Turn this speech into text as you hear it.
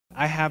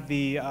I have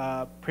the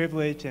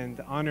privilege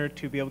and honor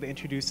to be able to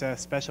introduce a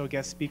special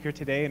guest speaker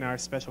today, and our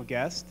special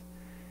guest.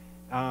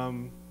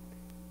 Dr.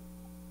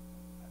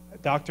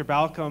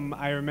 Balcomb,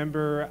 I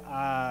remember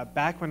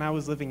back when I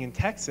was living in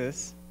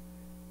Texas,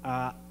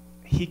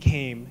 he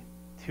came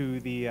to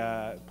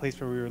the place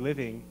where we were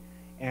living,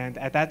 and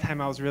at that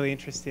time I was really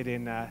interested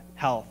in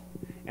health,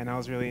 and I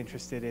was really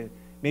interested in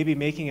maybe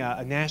making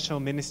a national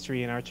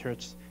ministry in our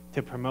church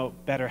to promote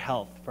better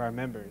health for our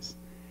members.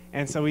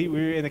 And so we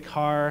were in the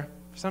car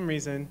for some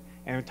reason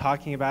and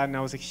talking about it, and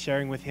I was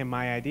sharing with him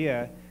my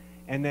idea.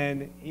 And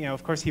then,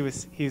 of course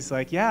he's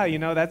like, yeah,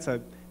 it's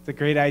a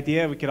great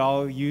idea. We could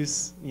all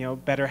use,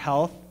 better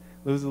health,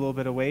 lose a little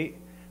bit of weight.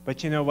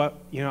 But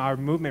what, our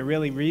movement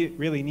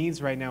really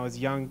needs right now is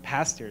young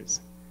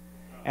pastors.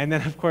 And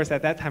then, of course,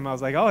 at that time I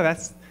was like, oh,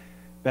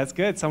 that's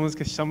good.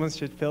 Someone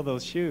should fill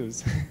those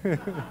shoes.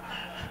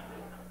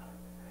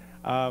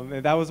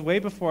 And that was way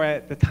before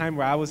at the time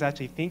where I was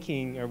actually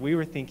thinking, or we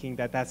were thinking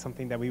that that's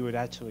something that we would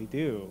actually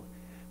do.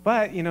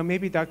 But,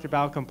 maybe Dr.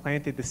 Balcomb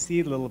planted the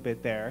seed a little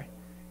bit there,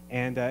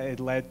 and it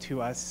led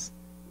to us,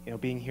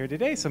 being here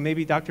today. So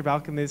maybe Dr.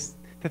 Balcomb is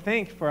to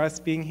thank for us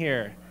being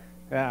here.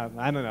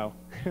 I don't know.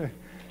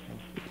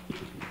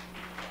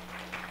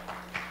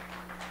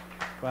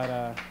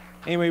 But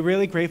anyway,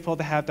 really grateful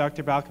to have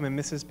Dr. Balcomb and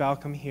Mrs.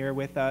 Balcomb here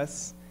with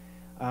us.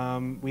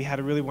 We had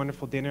a really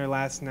wonderful dinner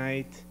last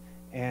night.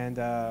 And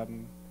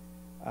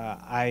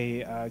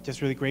I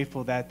just really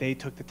grateful that they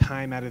took the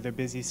time out of their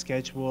busy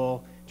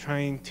schedule,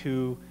 trying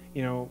to,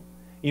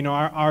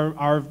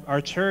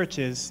 our church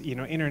is,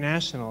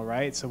 international,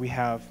 right? So we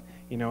have,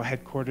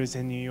 headquarters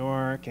in New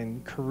York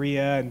and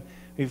Korea, and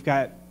we've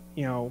got,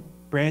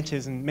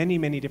 branches in many,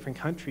 many different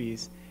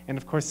countries. And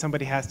of course,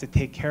 somebody has to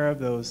take care of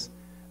those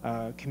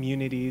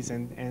communities.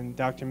 And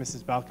Dr. and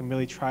Mrs. Balcomb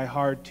really try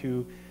hard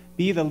to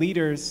be the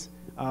leaders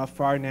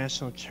for our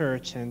national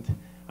church. And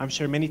I'm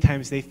sure many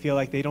times they feel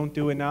like they don't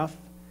do enough.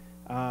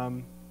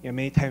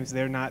 Many times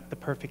they're not the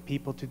perfect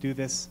people to do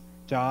this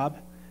job,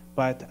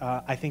 but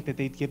I think that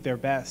they'd give their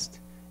best.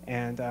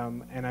 And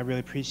I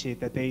really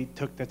appreciate that they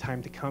took the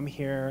time to come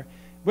here,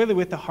 really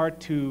with the heart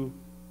to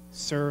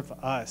serve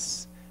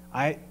us.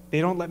 They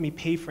don't let me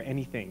pay for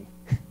anything.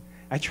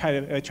 I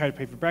tried to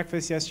pay for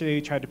breakfast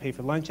yesterday, tried to pay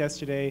for lunch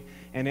yesterday,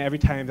 and every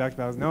time Dr.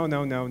 Bell was, no,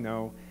 no, no,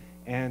 no.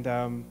 And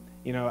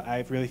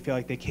I really feel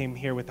like they came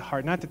here with the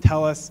heart, not to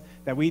tell us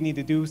that we need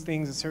to do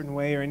things a certain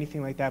way or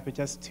anything like that, but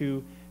just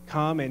to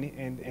come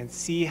and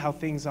see how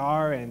things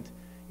are and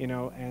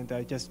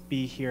just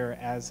be here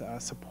as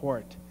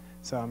support.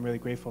 So I'm really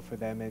grateful for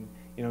them. And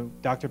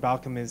Dr.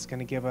 Balcomb is going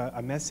to give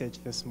a message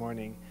this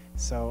morning.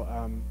 So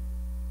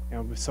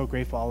we're so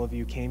grateful all of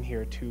you came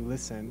here to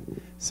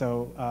listen.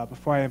 So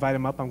before I invite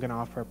him up, I'm going to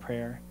offer a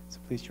prayer. So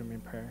please join me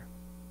in prayer.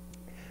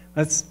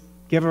 Let's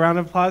give a round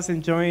of applause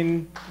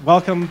and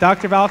welcome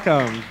Dr.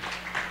 Balcomb.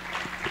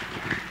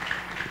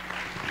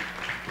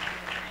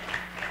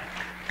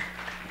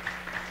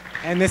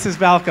 And Mrs.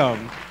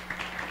 Balcomb.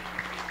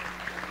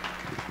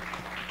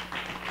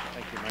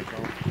 Thank you,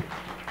 Michael.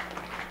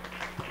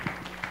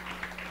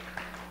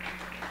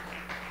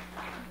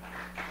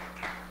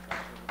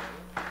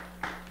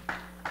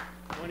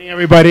 Morning,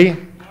 everybody.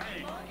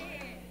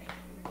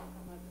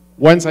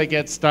 Once I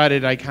get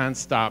started, I can't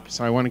stop,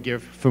 so I want to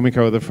give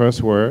Fumiko the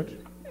first word.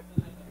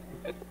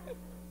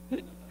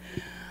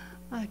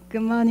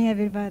 Good morning,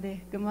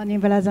 everybody. Good morning,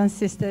 brothers and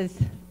sisters.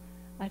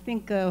 I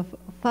think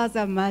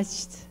Father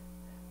matched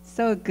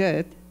so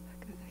good.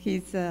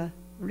 He's a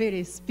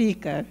really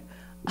speaker,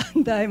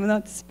 and I'm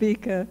not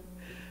speaker.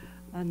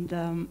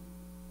 And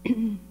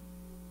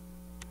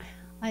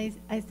I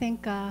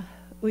think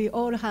we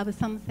all have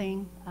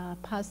something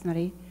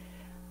personally,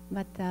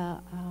 but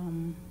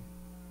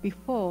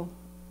before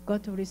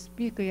God will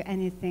speak you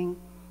anything,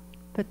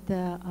 put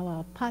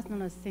our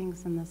personal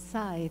things on the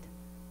side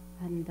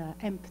and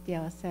empty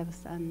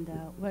ourselves and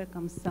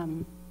welcome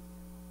some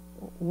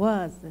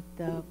words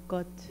that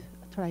God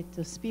tried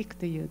to speak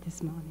to you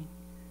this morning.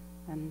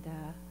 And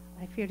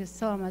I feel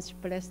so much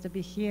blessed to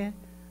be here.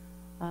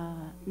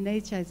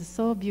 Nature is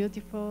so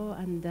beautiful,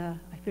 and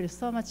I feel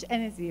so much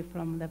energy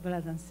from the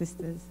brothers and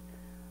sisters.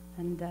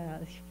 And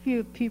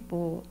few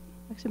people,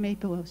 actually many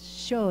people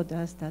showed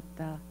us that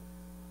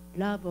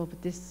love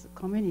of this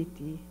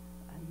community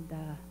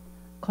and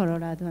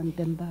Colorado and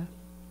Denver.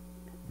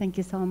 Thank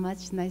you so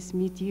much. Nice to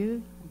meet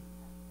you.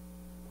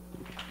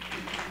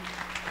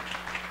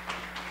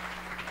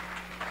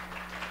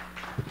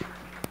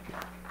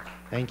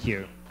 Thank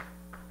you.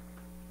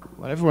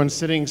 Well, everyone's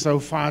sitting so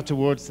far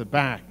towards the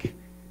back.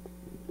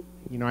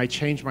 I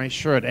change my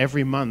shirt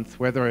every month,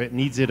 whether it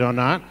needs it or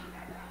not.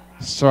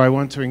 So I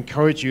want to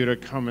encourage you to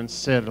come and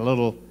sit a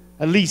little,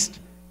 at least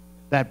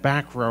that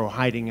back row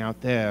hiding out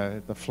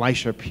there. The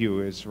Fleischer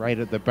pew is right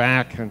at the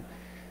back. And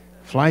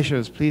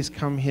Fleischers, please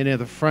come here near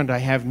the front. I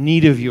have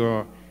need of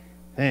your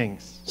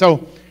things.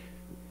 So,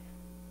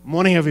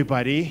 morning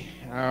everybody.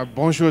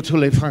 Bonjour tous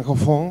les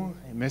francophones.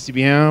 Merci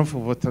bien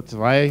pour votre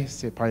travail.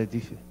 C'est pas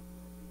difficile.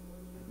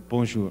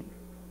 Bonjour.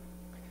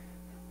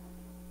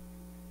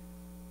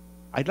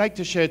 I'd like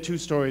to share two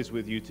stories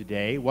with you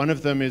today. One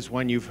of them is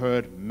one you've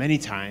heard many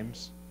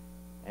times,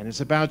 and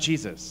it's about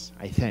Jesus,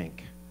 I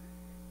think.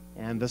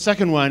 And the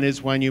second one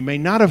is one you may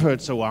not have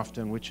heard so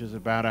often, which is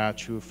about our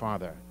true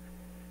Father.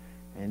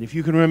 And if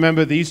you can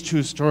remember these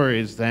two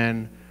stories,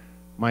 then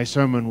my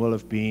sermon will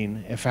have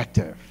been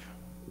effective.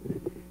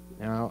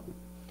 Now,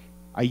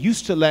 I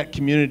used to let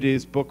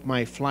communities book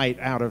my flight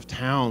out of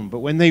town, but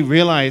when they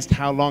realized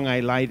how long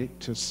I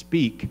liked to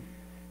speak,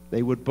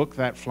 they would book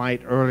that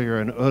flight earlier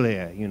and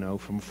earlier, you know,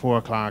 from 4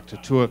 o'clock to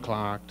 2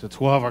 o'clock to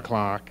 12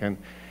 o'clock, and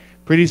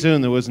pretty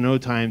soon there was no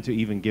time to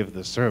even give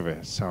the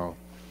service. So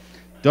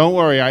don't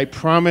worry, I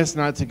promise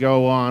not to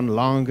go on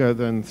longer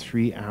than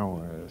 3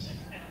 hours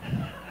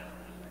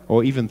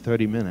or even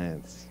 30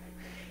 minutes.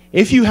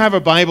 If you have a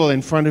Bible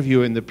in front of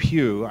you in the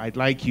pew, I'd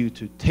like you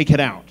to take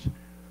it out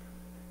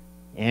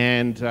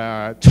and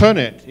turn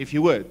it, if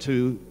you would,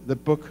 to the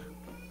book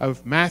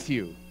of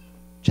Matthew,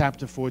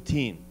 chapter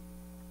 14.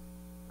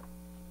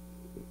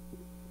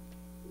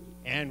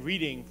 And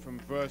reading from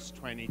verse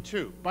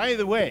 22. By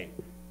the way,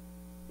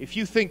 if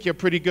you think you're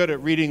pretty good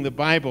at reading the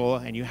Bible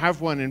and you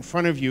have one in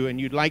front of you and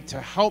you'd like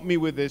to help me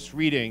with this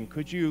reading,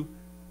 could you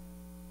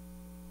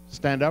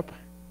stand up?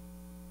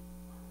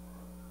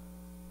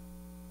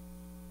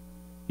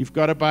 You've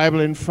got a Bible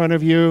in front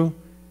of you.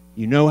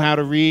 You know how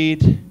to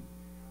read.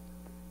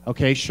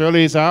 Okay,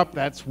 Shirley's up.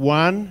 That's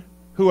one.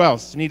 Who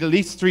else? Need at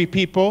least 3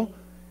 people.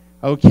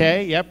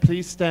 Okay, yep,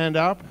 please stand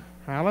up.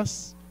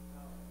 Alice?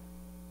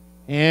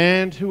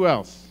 And who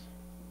else?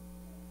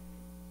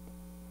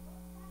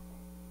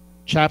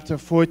 Chapter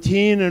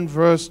 14 and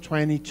verse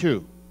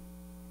 22.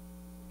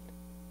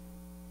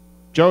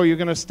 Joe, you're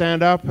going to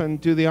stand up and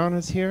do the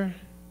honors here?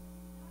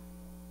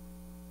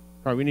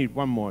 All right, we need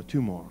 1 more,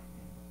 2 more.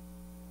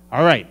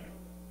 All right.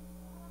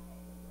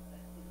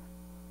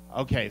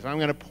 Okay, so I'm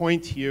going to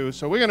point to you.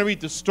 So we're going to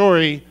read the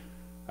story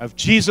of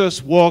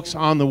Jesus walks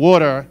on the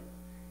water,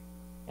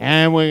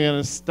 and we're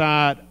going to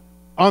start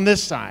on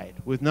this side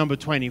with number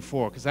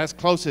 24, because that's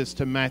closest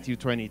to Matthew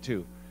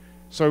 22.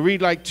 So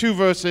read like 2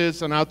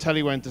 verses, and I'll tell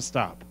you when to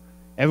stop.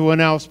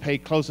 Everyone else, pay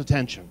close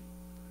attention.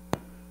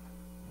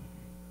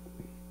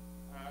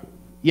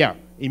 Yeah,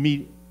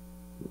 immediately.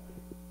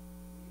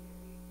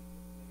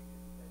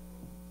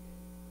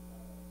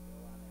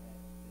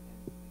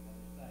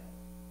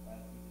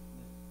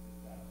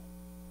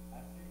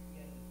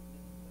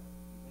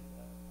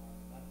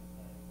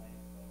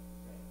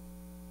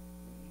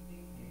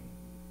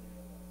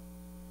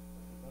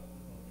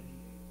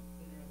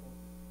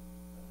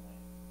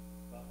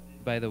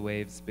 By the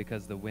waves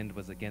because the wind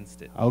was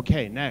against it.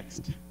 Okay,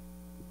 next.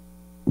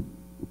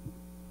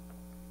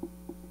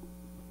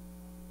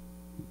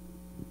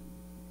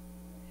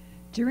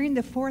 During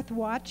the 4th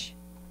watch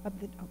of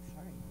the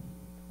 25.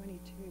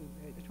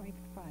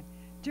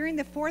 During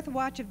the 4th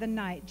watch of the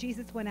night,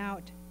 Jesus went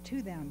out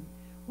to them,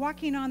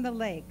 walking on the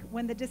lake.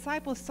 When the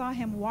disciples saw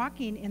him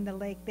walking in the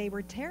lake, they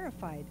were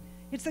terrified.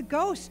 "It's a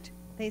ghost,"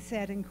 they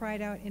said, and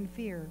cried out in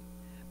fear.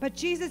 But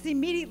Jesus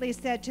immediately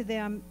said to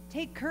them,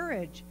 "Take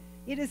courage.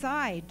 It is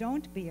I.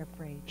 Don't be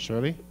afraid."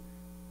 Shirley?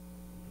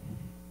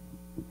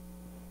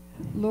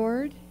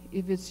 "Lord,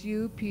 if it's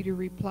you," Peter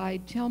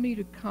replied, "tell me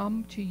to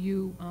come to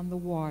you on the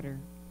water."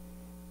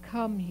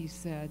 "Come," he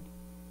said.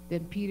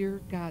 Then Peter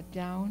got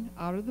down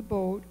out of the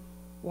boat,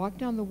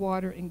 walked on the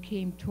water, and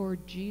came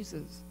toward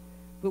Jesus.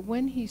 But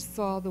when he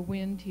saw the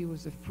wind, he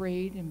was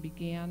afraid and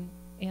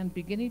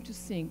beginning to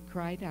sink,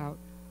 cried out,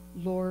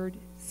 "Lord,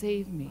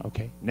 save me."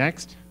 Okay,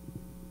 next.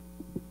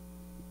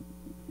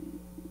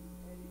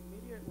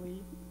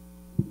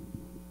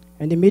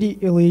 And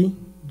immediately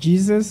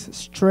Jesus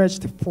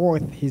stretched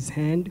forth his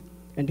hand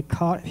and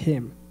caught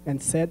him,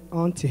 and said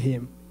unto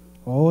him,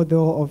 O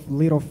thou of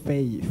little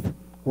faith,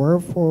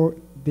 wherefore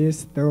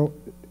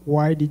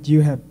why did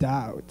you have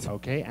doubt?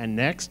 Okay, and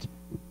next.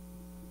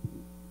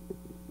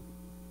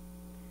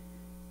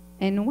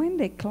 And when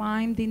they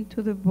climbed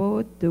into the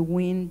boat, the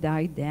wind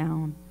died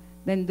down.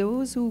 Then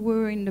those who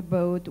were in the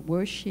boat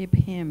worshiped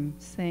him,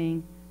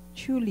 saying,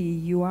 "Truly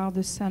you are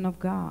the Son of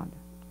God."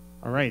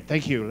 All right,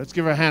 thank you. Let's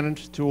give a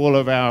hand to all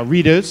of our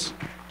readers.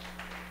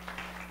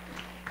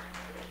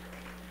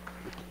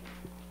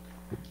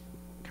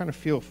 Kind of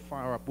feel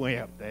far up, way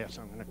up there,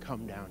 so I'm going to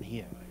come down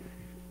here.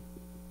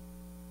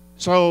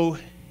 So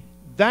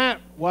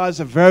that was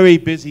a very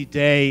busy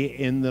day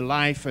in the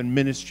life and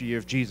ministry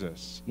of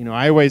Jesus. You know,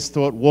 I always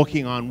thought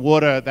walking on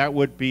water, that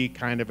would be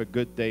kind of a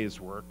good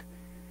day's work.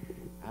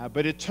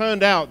 But it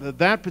turned out that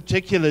that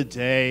particular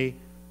day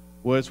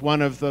was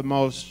one of the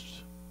most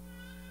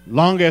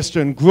longest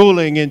and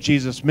grueling in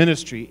Jesus'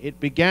 ministry.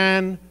 It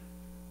began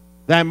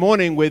that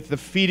morning with the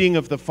feeding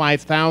of the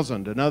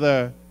 5,000,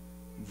 another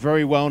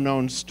very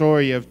well-known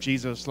story of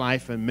Jesus'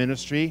 life and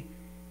ministry.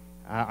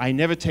 I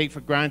never take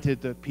for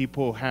granted that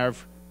people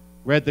have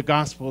read the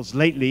Gospels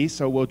lately,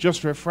 so we'll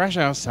just refresh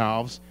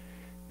ourselves.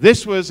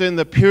 This was in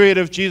the period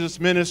of Jesus'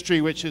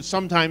 ministry, which is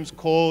sometimes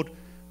called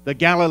the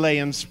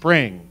Galilean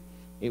Spring.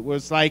 It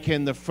was like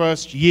in the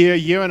first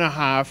year and a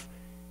half,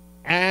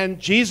 and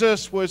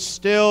Jesus was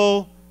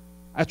still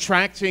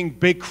attracting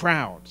big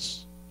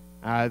crowds.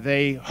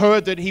 They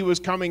heard that he was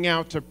coming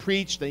out to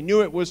preach. They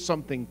knew it was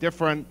something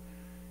different.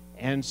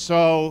 And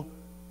so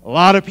a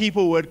lot of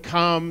people would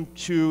come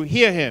to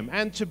hear him.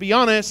 And to be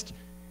honest,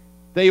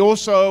 they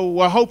also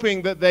were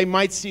hoping that they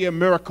might see a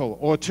miracle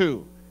or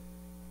two.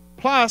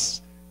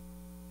 Plus,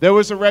 there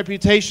was a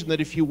reputation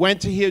that if you went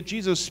to hear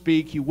Jesus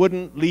speak, you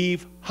wouldn't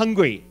leave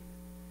hungry.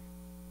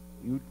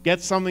 You'd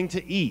get something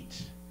to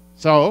eat.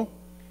 So,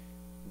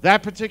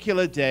 that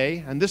particular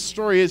day, and this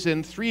story is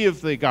in 3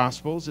 of the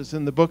Gospels. It's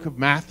in the book of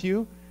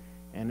Matthew,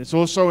 and it's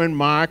also in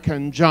Mark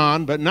and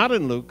John, but not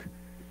in Luke.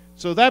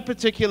 So that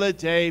particular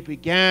day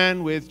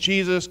began with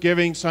Jesus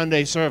giving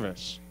Sunday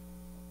service,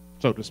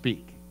 so to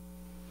speak.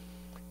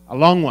 A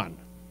long one.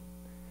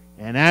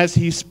 And as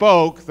he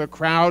spoke, the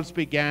crowds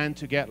began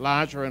to get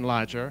larger and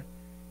larger,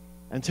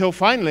 until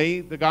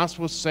finally, the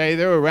Gospels say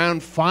there were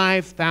around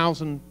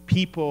 5,000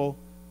 people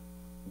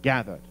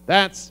gathered.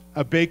 That's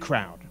a big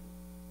crowd.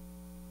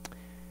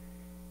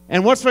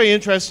 And what's very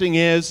interesting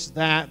is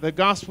that the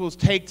Gospels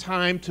take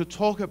time to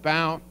talk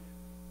about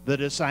the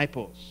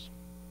disciples.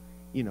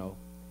 You know,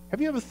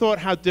 have you ever thought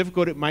how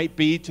difficult it might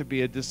be to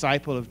be a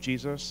disciple of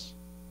Jesus?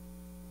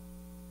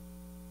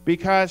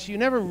 Because you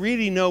never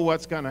really know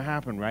what's going to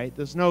happen, right?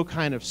 There's no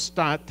kind of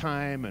start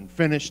time and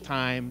finish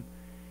time.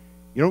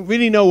 You don't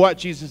really know what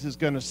Jesus is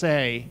going to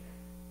say.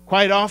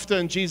 Quite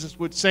often, Jesus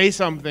would say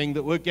something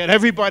that would get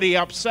everybody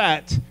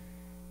upset,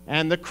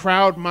 and the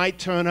crowd might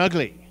turn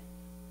ugly.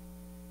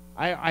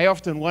 I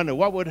often wonder,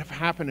 what would have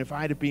happened if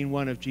I'd have been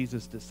one of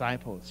Jesus'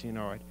 disciples? You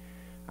know,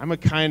 I'm a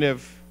kind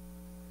of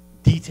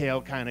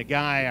detail kind of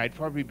guy. I'd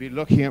probably be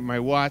looking at my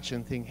watch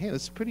and think, hey,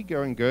 this is pretty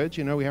going good.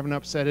 You know, we haven't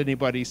upset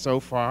anybody so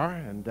far,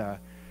 and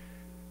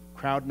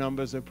crowd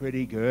numbers are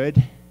pretty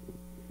good.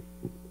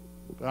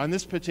 But on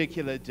this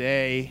particular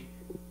day,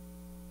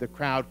 the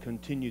crowd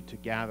continued to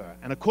gather.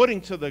 And according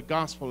to the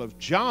Gospel of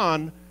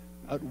John,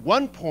 at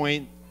one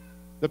point,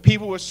 the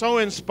people were so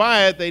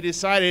inspired, they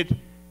decided,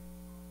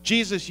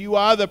 Jesus, you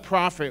are the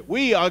prophet.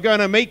 We are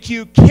going to make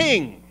you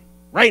king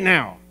right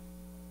now.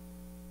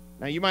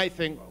 Now, you might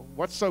think,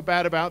 what's so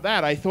bad about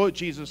that? I thought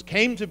Jesus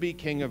came to be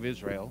king of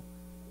Israel,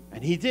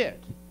 and he did.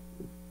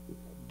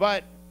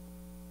 But,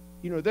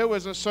 you know, there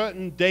was a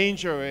certain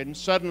danger in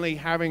suddenly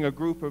having a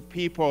group of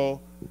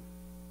people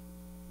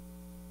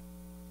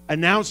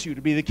announce you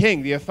to be the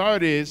king. The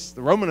authorities,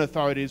 the Roman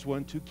authorities,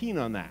 weren't too keen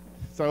on that.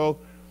 So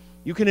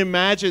you can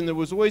imagine there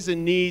was always a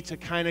need to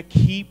kind of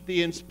keep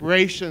the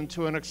inspiration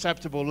to an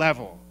acceptable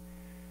level.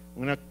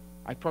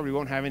 I probably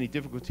won't have any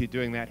difficulty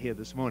doing that here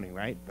this morning,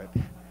 right? But,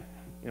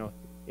 you know,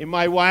 in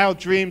my wild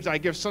dreams, I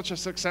give such a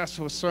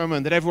successful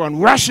sermon that everyone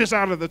rushes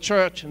out of the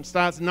church and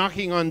starts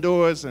knocking on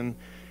doors and,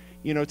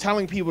 you know,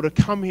 telling people to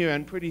come here,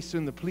 and pretty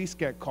soon the police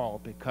get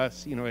called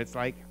because, you know, it's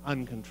like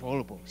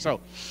uncontrollable. So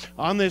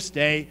on this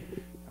day,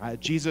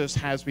 Jesus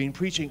has been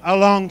preaching a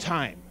long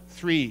time,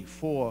 3,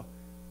 4,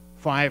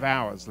 5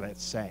 hours,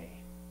 let's say.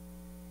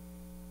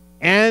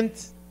 And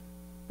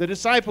the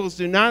disciples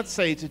do not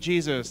say to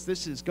Jesus,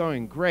 this is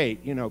going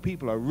great. You know,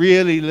 people are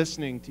really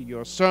listening to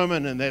your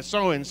sermon and they're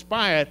so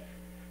inspired.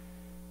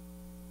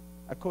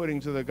 According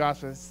to the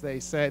Gospels, they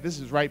say, this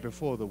is right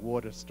before the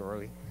water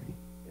story.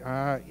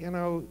 You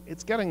know,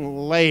 it's getting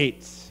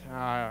late.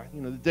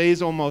 You know, the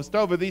day's almost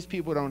over. These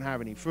people don't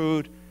have any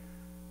food.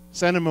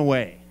 Send them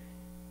away.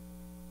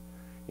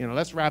 You know,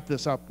 let's wrap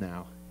this up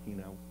now. You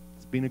know,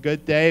 it's been a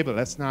good day, but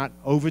let's not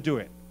overdo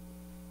it.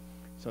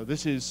 So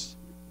this is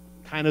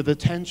kind of the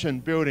tension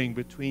building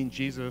between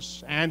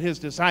Jesus and his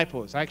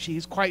disciples. Actually,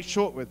 he's quite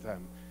short with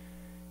them.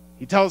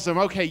 He tells them,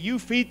 okay, you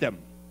feed them.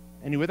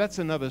 Anyway, that's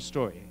another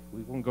story.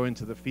 We won't go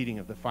into the feeding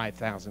of the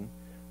 5,000.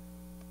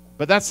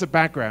 But that's the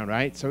background,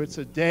 right? So it's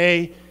a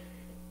day.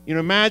 You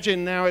know,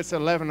 imagine now it's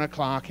 11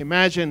 o'clock.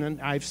 Imagine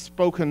I've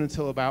spoken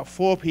until about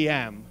 4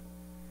 p.m.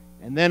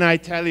 And then I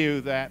tell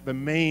you that the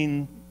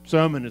main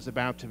sermon is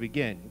about to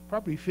begin. You're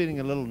probably feeling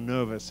a little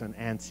nervous and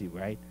antsy,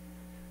 right?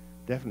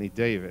 Definitely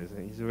David.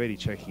 He's already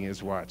checking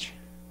his watch.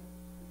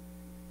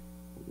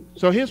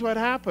 So here's what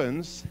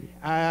happens.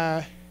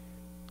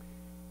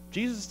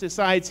 Jesus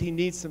decides he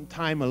needs some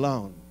time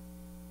alone.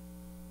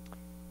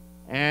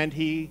 And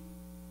he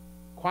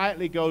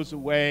quietly goes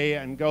away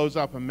and goes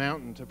up a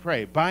mountain to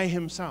pray by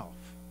himself.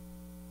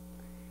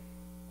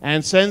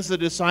 And sends the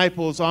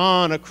disciples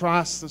on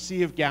across the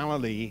Sea of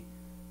Galilee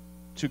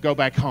to go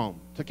back home,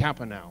 to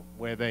Capernaum,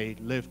 where they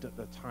lived at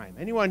the time.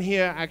 Anyone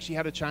here actually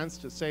had a chance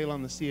to sail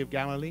on the Sea of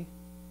Galilee?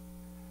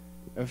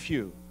 A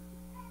few.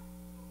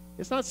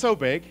 It's not so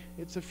big.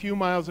 It's a few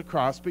miles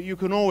across, but you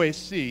can always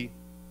see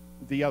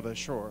the other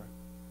shore.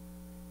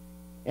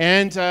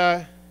 And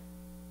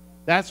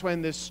that's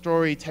when this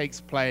story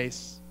takes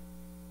place.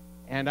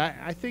 And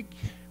I think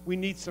we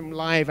need some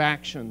live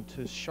action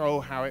to show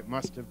how it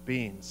must have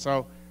been.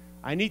 So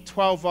I need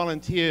 12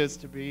 volunteers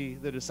to be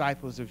the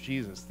disciples of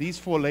Jesus. These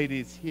 4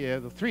 ladies here,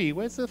 the 3,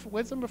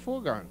 where's number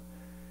 4 gone?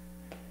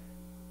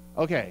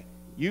 Okay,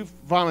 you've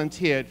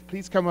volunteered.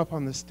 Please come up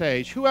on the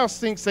stage. Who else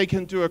thinks they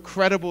can do a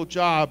credible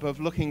job of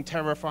looking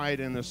terrified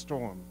in a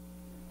storm?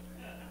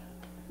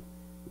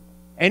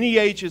 Any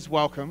age is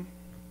welcome.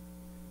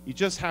 You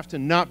just have to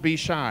not be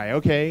shy.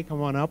 Okay,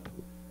 come on up.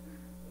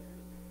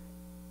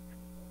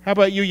 How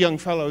about you young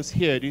fellows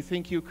here? Do you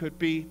think you could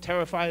be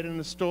terrified in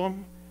a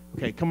storm?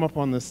 Okay, come up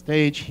on the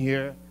stage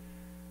here.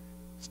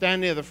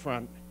 Stand near the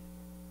front.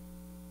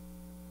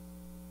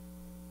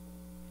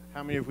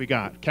 How many have we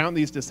got? Count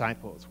these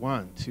disciples.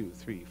 1, 2,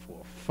 3,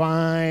 4,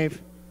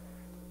 5.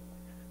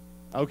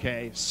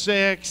 Okay,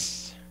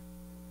 6.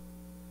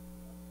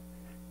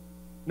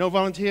 No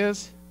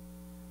volunteers?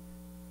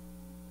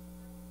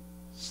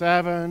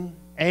 7,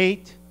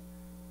 8.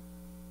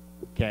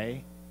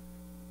 Okay.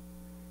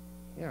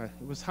 Yeah,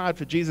 it was hard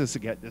for Jesus to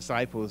get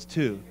disciples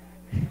too.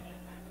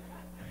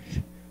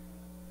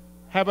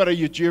 How about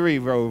a jury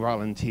row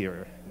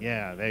volunteer?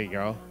 Yeah, there you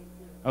go.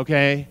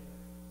 Okay.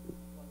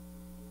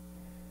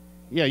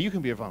 Yeah, you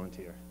can be a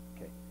volunteer.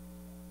 Okay.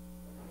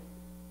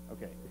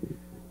 Okay.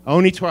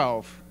 Only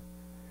 12.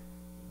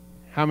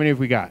 How many have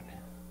we got?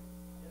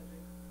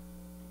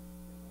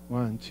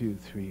 1, 2,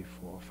 3,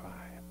 4, 5.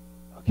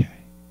 Okay.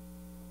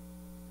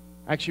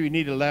 Actually, we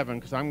need 11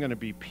 because I'm going to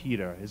be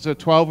Peter. Is there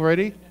 12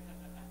 already?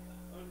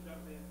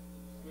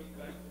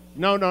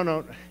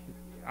 No.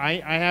 I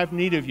have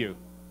need of you.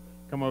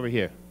 Come over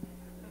here.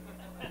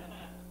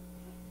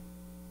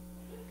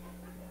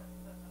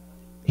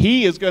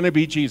 He is going to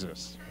be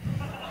Jesus.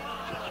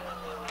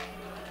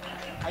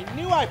 I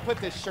knew I put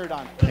this shirt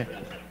on.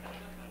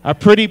 A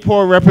pretty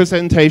poor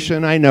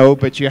representation, I know,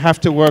 but you have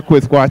to work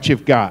with what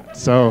you've got.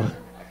 So,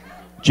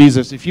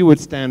 Jesus, if you would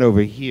stand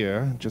over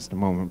here, just a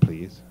moment,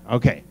 please.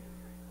 Okay.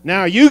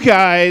 Now, you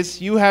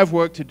guys, you have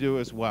work to do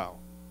as well.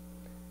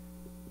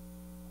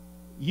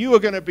 You are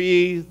going to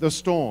be the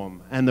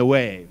storm and the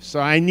waves. So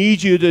I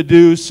need you to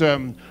do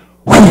some...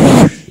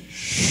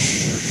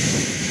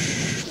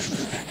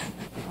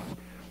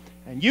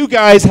 And you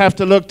guys have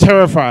to look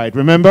terrified,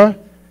 remember?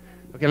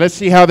 Okay, let's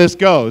see how this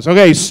goes.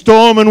 Okay,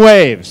 storm and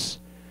waves.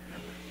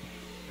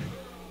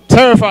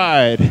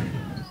 Terrified.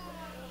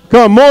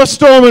 Come on, more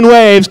storm and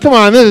waves. Come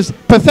on, this is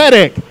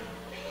pathetic.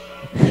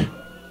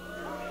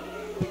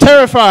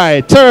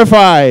 Terrified,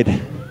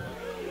 terrified.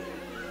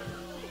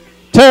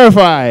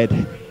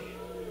 Terrified.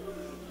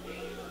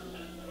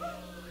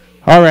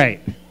 All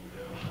right.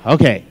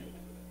 Okay.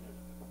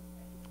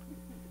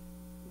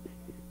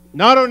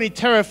 Not only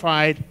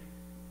terrified,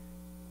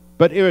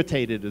 but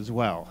irritated as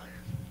well.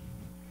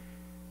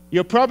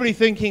 You're probably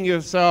thinking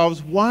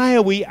yourselves, why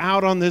are we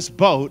out on this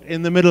boat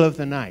in the middle of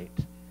the night?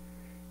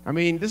 I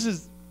mean, this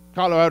is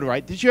Colorado,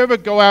 right? Did you ever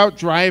go out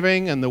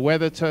driving and the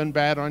weather turned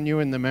bad on you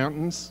in the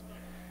mountains?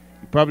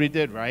 You probably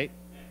did, right?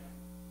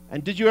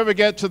 And did you ever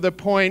get to the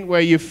point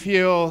where you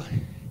feel,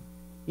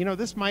 you know,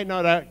 this might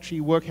not actually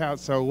work out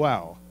so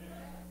well?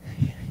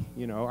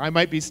 You know, I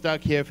might be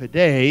stuck here for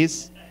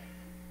days.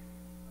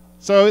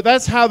 So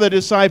that's how the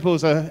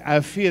disciples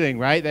are feeling,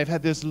 right? They've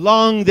had this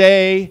long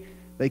day.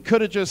 They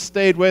could have just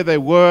stayed where they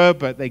were,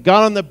 but they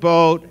got on the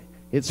boat.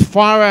 It's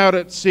far out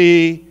at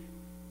sea,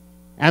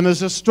 and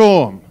there's a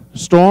storm.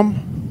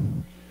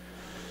 Storm?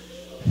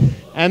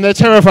 And they're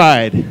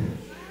terrified.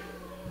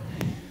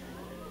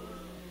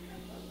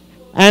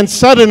 And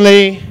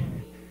suddenly,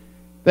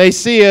 they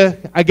see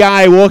a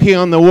guy walking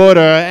on the water,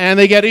 and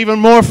they get even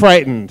more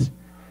frightened.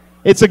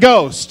 It's a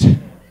ghost.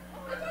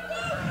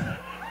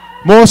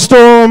 More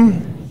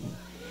storm.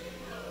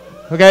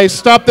 Okay,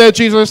 stop there,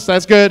 Jesus.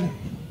 That's good.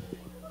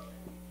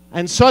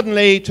 And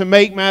suddenly, to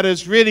make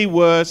matters really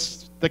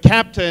worse, the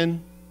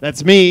captain,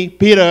 that's me,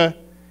 Peter,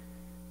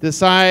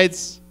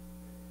 decides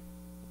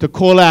to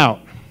call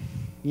out.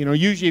 You know,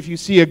 usually if you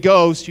see a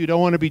ghost, you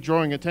don't want to be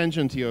drawing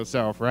attention to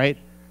yourself, right?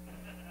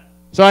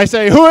 So I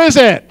say, who is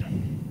it?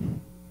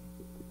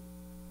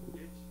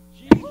 It's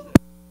Jesus.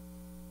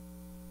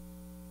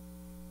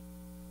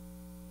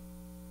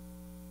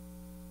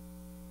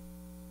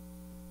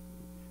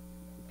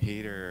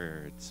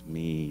 Peter, it's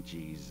me,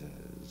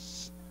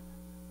 Jesus.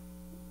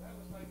 That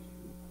was like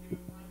you were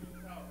trying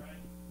to tell,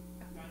 right?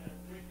 Kind of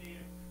windy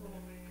and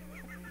stormy,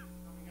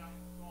 coming out,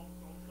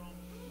 storm.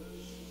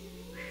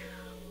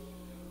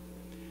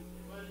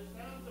 But it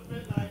sounds a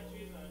bit like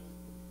Jesus.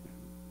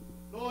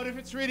 Lord, if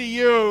it's really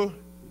you,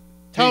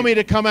 tell me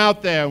to come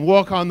out there and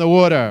walk on the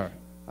water.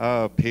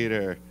 Oh,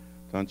 Peter,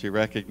 don't you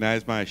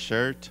recognize my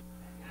shirt?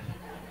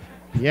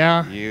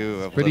 Yeah,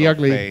 You of pretty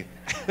little ugly.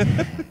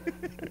 faith.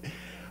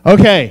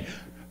 Okay,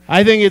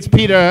 I think it's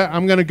Peter.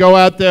 I'm going to go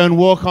out there and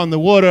walk on the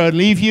water and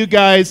leave you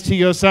guys to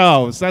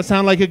yourselves. That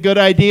sound like a good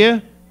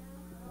idea?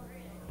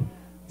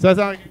 Does that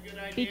sound like a good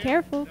idea? Be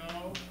careful.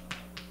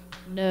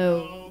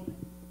 No.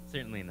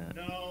 Certainly not.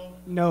 No.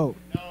 No.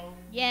 No.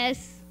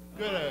 Yes.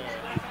 Good.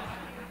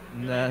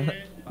 No.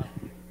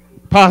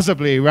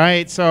 Possibly,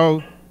 right?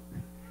 So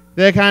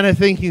they're kind of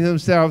thinking to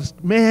themselves,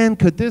 man,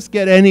 could this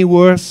get any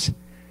worse?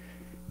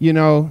 You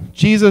know,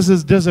 Jesus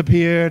has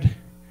disappeared.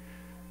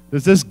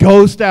 There's this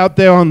ghost out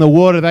there on the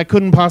water. That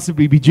couldn't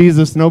possibly be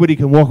Jesus. Nobody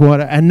can walk on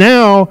water. And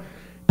now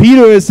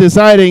Peter is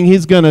deciding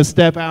he's going to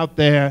step out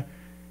there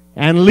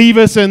and leave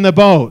us in the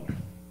boat.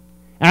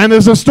 And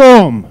there's a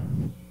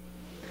storm.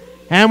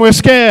 And we're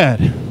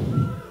scared.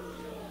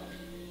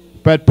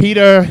 But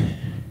Peter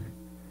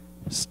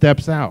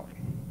steps out.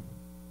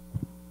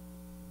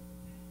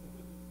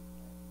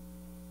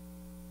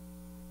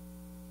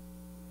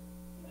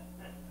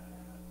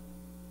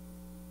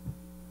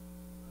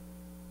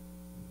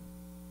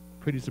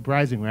 Pretty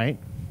surprising, right?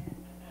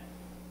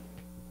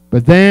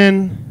 But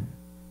then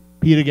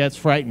Peter gets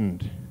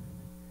frightened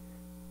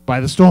by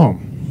the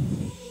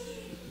storm.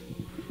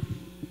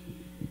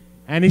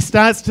 And he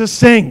starts to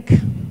sink.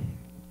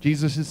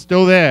 Jesus is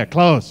still there,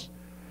 close.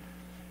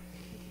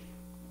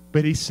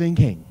 But he's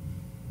sinking.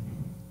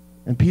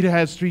 And Peter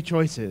has three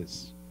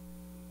choices.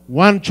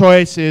 One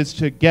choice is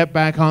to get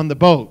back on the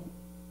boat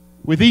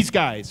with these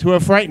guys who are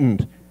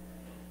frightened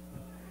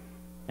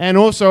and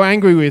also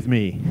angry with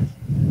me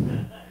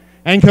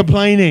and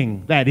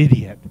complaining, that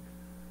idiot.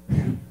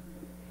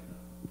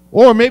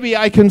 Or maybe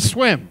I can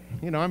swim.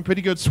 You know, I'm a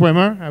pretty good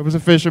swimmer. I was a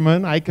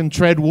fisherman. I can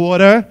tread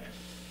water.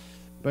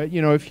 But,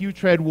 you know, if you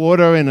tread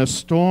water in a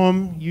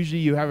storm, usually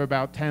you have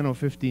about 10 or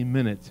 15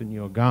 minutes and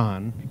you're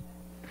gone.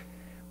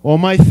 Or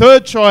my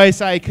third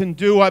choice, I can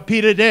do what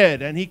Peter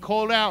did. And he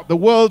called out the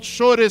world's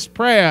shortest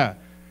prayer,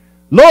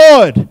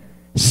 Lord,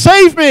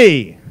 save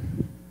me.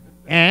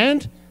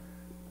 And?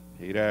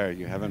 Peter,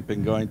 you haven't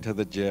been going to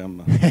the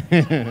gym.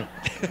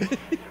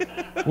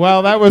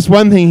 Well, that was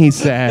one thing he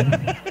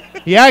said.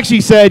 He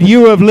actually said,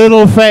 you of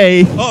little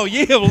faith. Oh,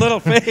 ye of little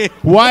faith.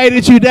 Why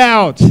did you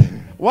doubt?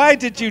 Why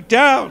did you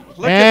doubt?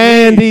 Look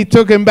And at me. he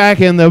took him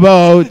back in the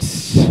boat,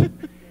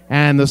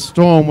 and the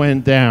storm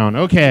went down.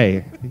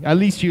 Okay, at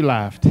least you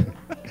laughed.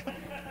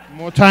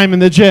 More time in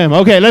the gym.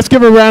 Okay, let's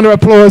give a round of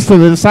applause to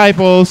the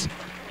disciples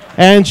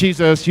and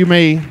Jesus. You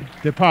may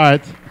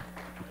depart.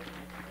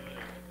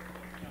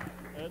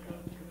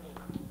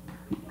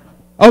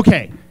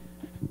 Okay.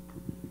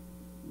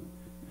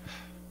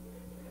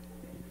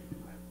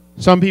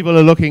 Some people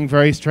are looking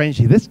very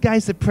strangely. This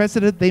guy's the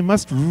president. They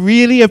must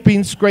really have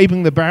been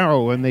scraping the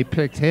barrel when they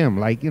picked him.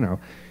 Like, you know,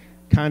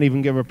 can't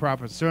even give a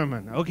proper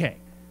sermon. Okay.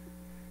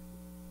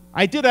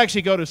 I did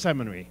actually go to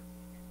seminary.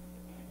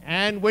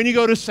 And when you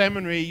go to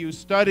seminary, you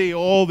study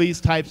all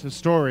these types of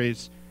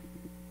stories.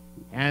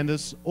 And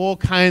there's all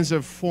kinds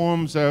of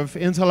forms of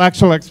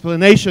intellectual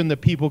explanation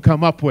that people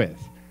come up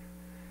with.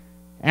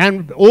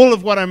 And all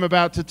of what I'm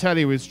about to tell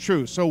you is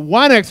true. So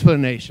one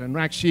explanation,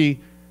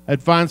 actually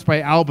advanced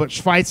by Albert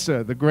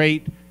Schweitzer, the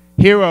great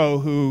hero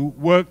who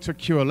worked to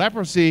cure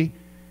leprosy,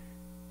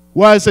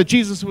 was that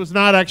Jesus was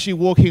not actually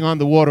walking on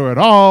the water at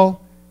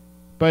all,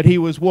 but he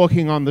was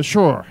walking on the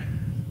shore.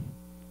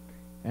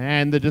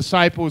 And the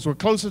disciples were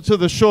closer to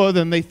the shore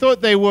than they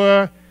thought they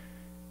were,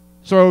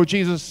 so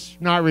Jesus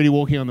not really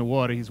walking on the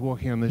water, he's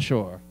walking on the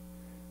shore.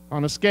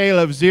 On a scale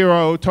of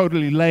 0,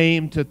 totally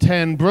lame, to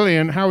 10,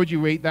 brilliant, how would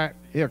you rate that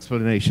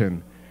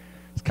explanation?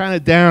 It's kind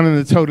of down in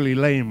the totally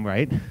lame,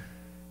 right?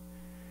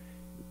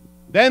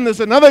 Then there's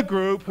another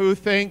group who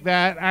think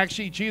that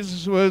actually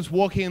Jesus was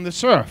walking in the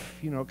surf,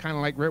 you know, kind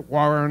of like Rick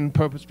Warren,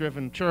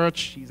 purpose-driven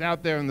church. He's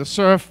out there in the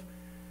surf.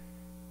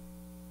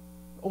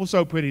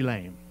 Also pretty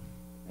lame.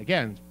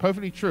 Again,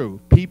 perfectly true.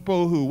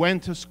 People who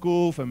went to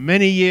school for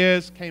many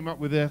years came up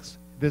with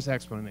this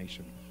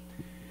explanation.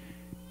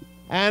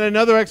 And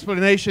another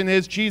explanation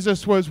is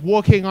Jesus was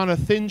walking on a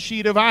thin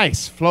sheet of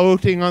ice,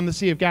 floating on the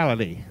Sea of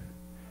Galilee.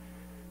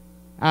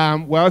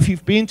 Well, if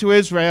you've been to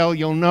Israel,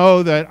 you'll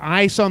know that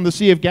ice on the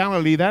Sea of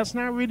Galilee, that's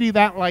not really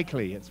that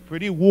likely. It's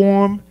pretty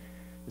warm.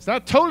 It's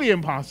not totally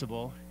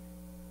impossible,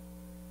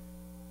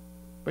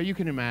 but you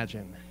can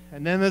imagine.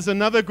 And then there's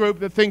another group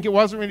that think it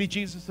wasn't really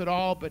Jesus at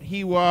all, but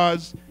he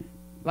was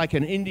like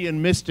an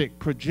Indian mystic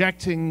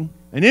projecting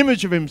an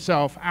image of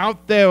himself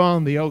out there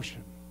on the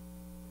ocean.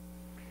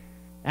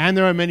 And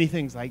there are many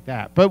things like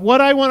that. But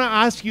what I want to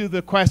ask you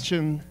the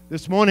question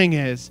this morning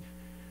is,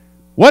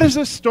 what is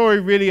this story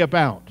really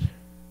about?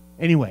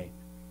 Anyway,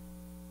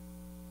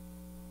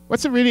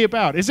 what's it really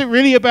about? Is it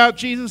really about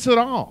Jesus at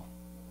all?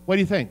 What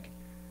do you think?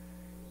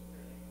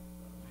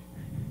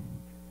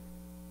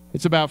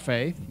 It's about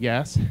faith,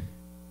 yes.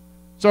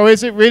 So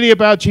is it really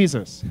about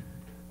Jesus?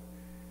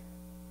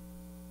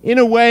 In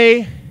a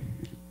way,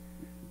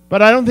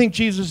 but I don't think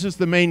Jesus is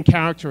the main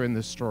character in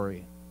this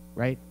story,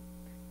 right?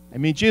 I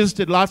mean, Jesus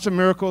did lots of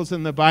miracles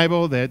in the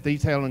Bible. They're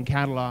detailed and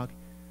cataloged.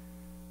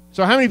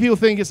 So how many people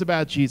think it's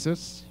about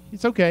Jesus?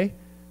 It's okay.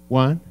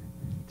 1,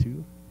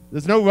 2.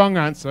 There's no wrong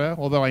answer,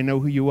 although I know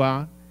who you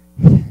are.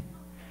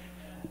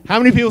 How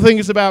many people think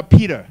it's about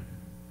Peter?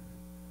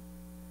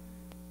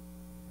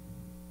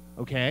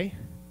 Okay.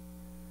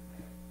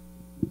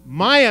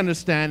 My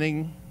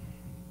understanding,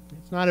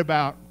 it's not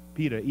about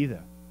Peter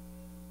either.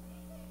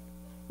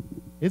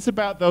 It's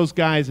about those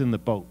guys in the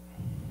boat,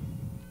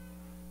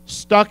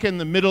 stuck in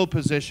the middle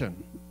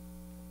position.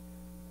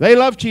 They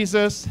love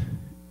Jesus.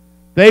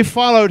 They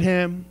followed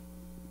him.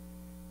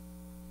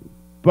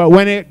 But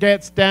when it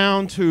gets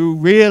down to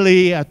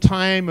really a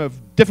time of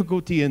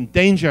difficulty and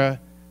danger,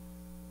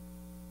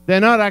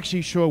 they're not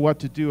actually sure what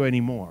to do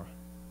anymore.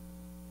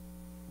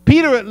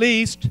 Peter, at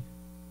least,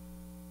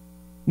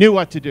 knew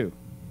what to do.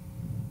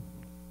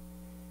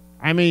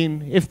 I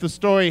mean, if the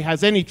story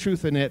has any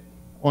truth in it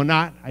or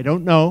not, I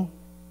don't know.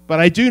 but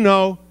I do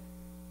know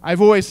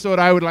I've always thought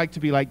I would like to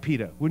be like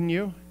Peter, wouldn't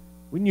you?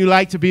 Wouldn't you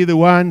like to be the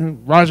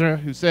one, Roger,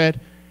 who said,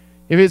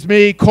 if it's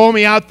me, call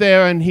me out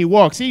there, and he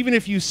walks. Even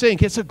if you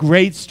sink, it's a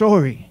great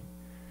story.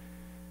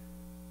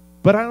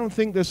 But I don't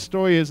think this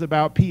story is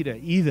about Peter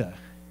either.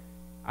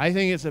 I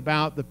think it's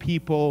about the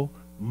people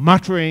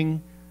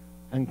muttering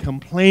and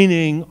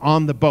complaining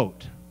on the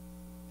boat.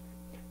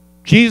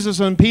 Jesus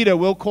and Peter,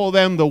 we'll call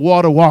them the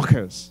water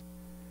walkers.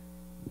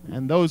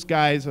 And those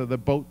guys are the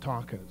boat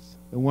talkers,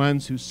 the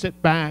ones who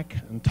sit back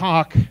and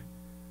talk,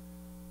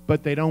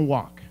 but they don't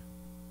walk.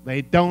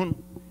 They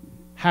don't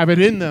have it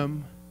in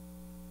them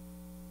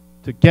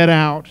to get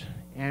out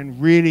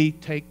and really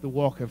take the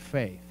walk of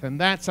faith. And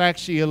that's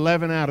actually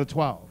 11 out of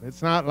 12.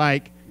 It's not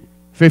like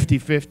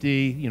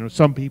 50-50, you know,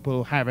 some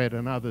people have it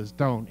and others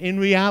don't. In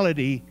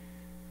reality,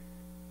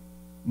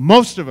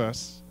 most of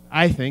us,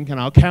 I think, and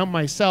I'll count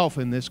myself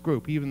in this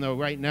group, even though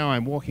right now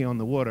I'm walking on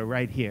the water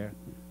right here.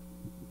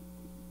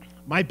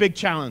 My big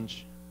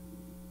challenge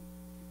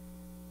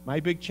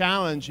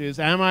is,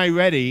 am I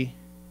ready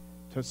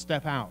to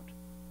step out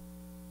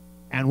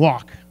and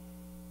walk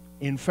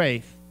in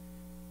faith,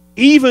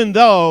 even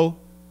though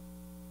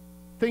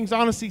things,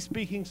 honestly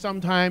speaking,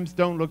 sometimes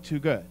don't look too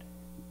good?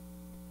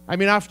 I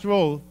mean, after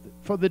all,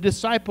 for the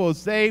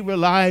disciples, they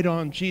relied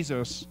on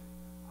Jesus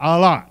a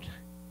lot.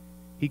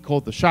 He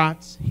called the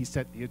shots. He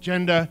set the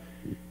agenda.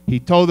 He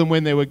told them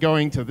when they were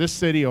going to this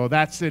city or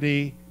that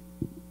city.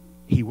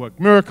 He worked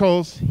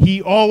miracles.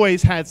 He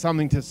always had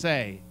something to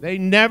say. They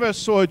never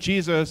saw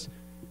Jesus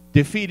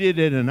defeated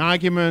in an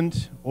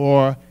argument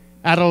or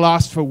at a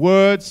loss for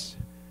words.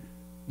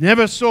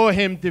 Never saw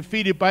him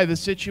defeated by the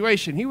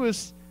situation. He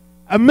was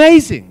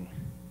amazing.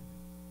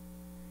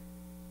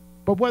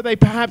 But what they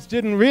perhaps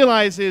didn't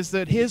realize is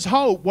that his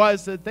hope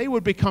was that they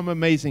would become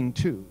amazing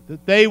too,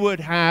 that they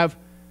would have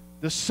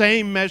the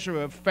same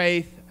measure of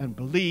faith and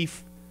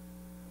belief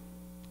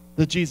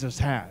that Jesus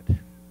had.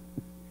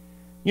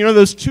 You know,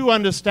 there's two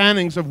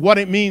understandings of what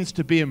it means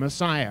to be a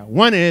Messiah.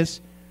 One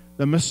is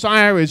the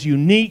Messiah is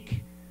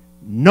unique.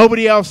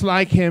 Nobody else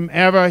like him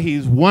ever.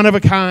 He's one of a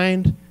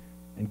kind.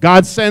 And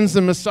God sends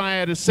the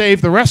Messiah to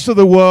save the rest of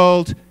the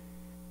world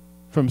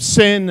from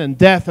sin and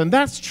death. And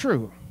that's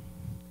true.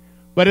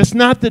 But it's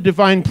not the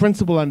divine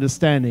principle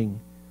understanding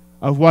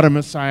of what a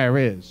Messiah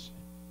is.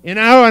 In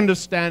our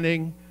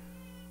understanding,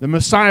 the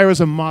Messiah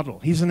is a model.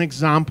 He's an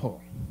example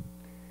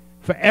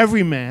for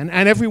every man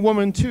and every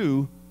woman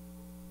too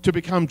to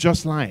become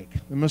just like.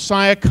 The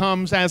Messiah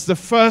comes as the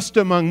first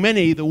among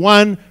many, the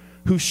one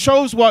who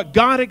shows what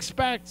God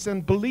expects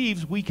and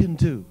believes we can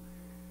do.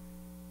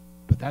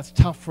 But that's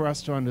tough for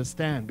us to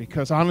understand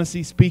because,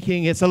 honestly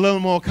speaking, it's a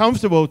little more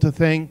comfortable to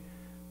think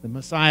the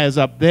Messiah's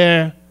up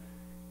there,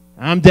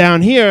 I'm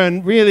down here,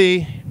 and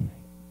really,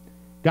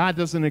 God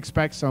doesn't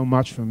expect so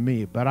much from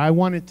me. But I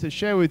wanted to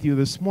share with you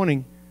this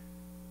morning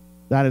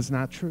that is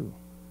not true.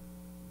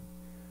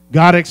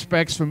 God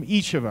expects from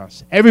each of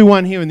us,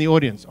 everyone here in the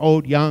audience,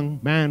 old, young,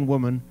 man,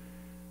 woman,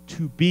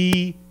 to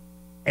be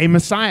a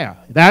Messiah.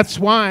 That's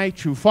why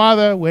True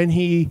Father, when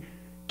he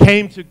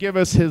came to give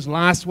us his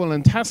last will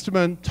and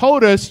testament,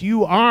 told us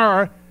you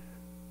are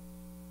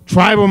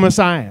tribal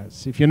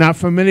messiahs. If you're not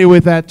familiar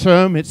with that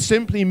term, it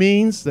simply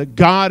means that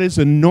God is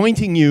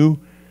anointing you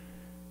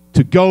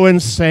to go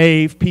and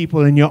save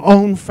people in your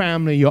own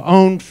family, your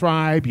own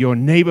tribe, your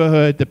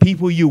neighborhood, the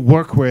people you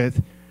work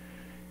with.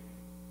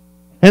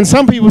 And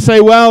some people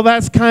say, well,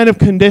 that's kind of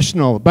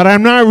conditional, but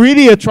I'm not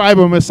really a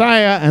tribal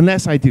messiah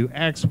unless I do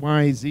X,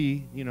 Y,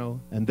 Z, you know,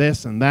 and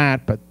this and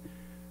that. But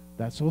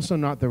that's also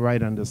not the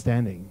right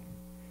understanding.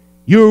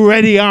 You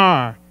already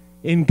are,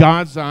 in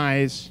God's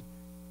eyes,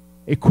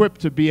 equipped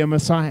to be a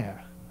Messiah,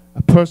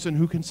 a person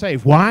who can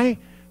save. Why?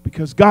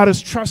 Because God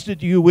has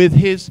trusted you with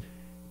his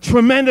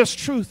tremendous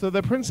truth of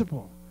the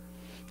principle.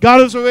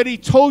 God has already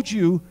told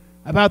you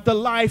about the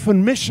life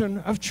and mission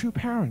of true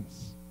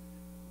parents.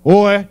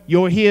 Or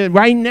you're here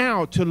right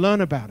now to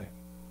learn about it.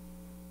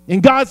 In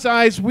God's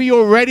eyes, we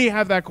already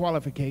have that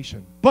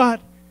qualification,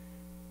 but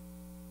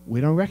we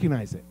don't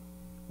recognize it.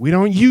 We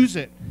don't use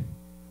it.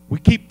 We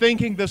keep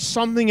thinking there's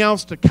something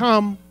else to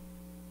come,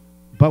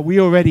 but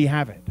we already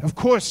have it. Of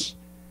course,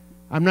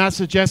 I'm not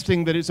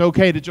suggesting that it's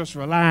okay to just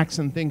relax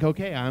and think,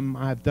 okay,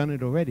 I've done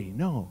it already.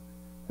 No,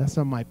 that's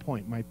not my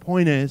point. My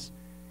point is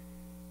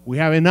we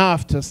have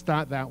enough to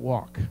start that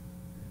walk.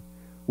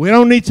 We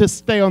don't need to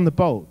stay on the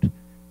boat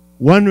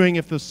wondering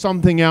if there's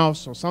something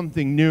else or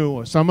something new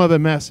or some other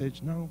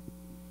message. No.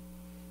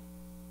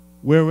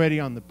 We're already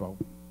on the boat.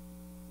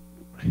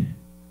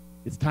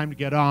 It's time to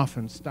get off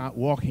and start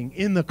walking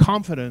in the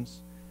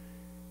confidence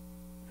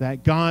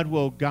that God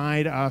will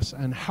guide us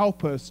and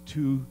help us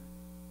to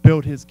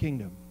build his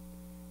kingdom.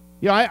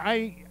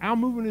 Yeah, our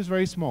movement is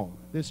very small.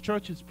 This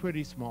church is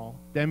pretty small.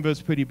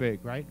 Denver's pretty big,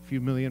 right? A few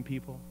million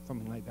people,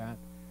 something like that.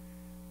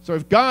 So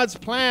if God's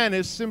plan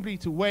is simply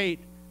to wait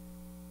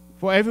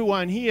for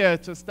everyone here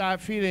to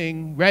start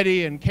feeling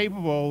ready and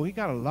capable, we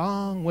got a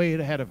long way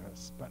ahead of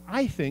us. But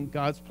I think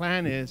God's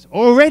plan is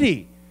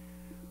already,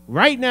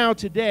 right now,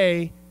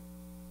 today,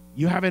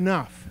 you have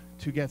enough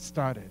to get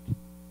started.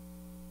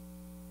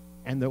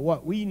 And that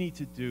what we need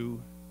to do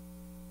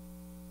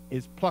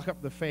is pluck up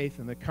the faith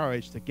and the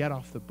courage to get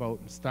off the boat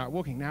and start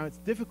walking. Now, it's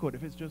difficult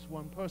if it's just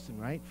one person,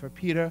 right? For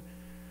Peter,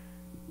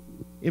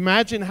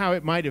 imagine how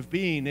it might have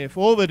been if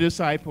all the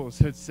disciples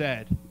had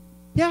said,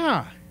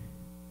 yeah,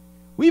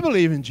 we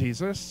believe in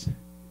Jesus.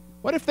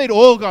 What if they'd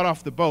all got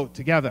off the boat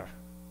together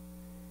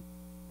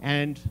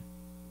and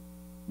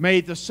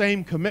made the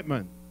same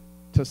commitment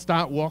to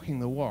start walking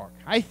the walk?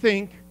 I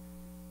think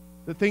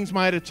that things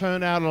might have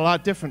turned out a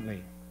lot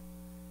differently.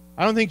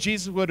 I don't think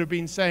Jesus would have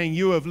been saying,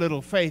 you have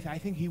little faith. I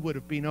think he would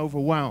have been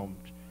overwhelmed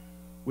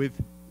with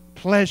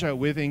pleasure,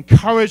 with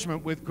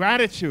encouragement, with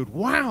gratitude.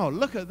 Wow,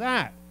 look at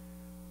that.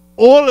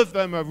 All of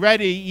them are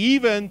ready,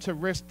 even to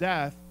risk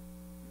death,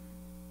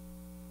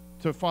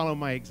 to follow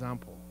my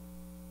example.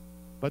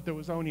 But there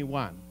was only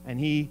one, and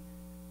he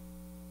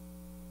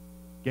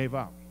gave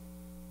up.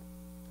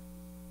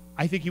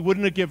 I think he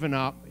wouldn't have given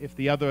up if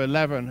the other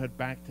 11 had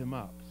backed him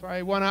up. So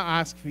I want to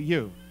ask for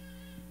you.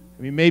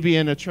 I mean, maybe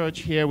in a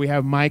church here we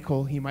have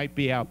Michael. He might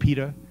be our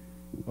Peter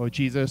or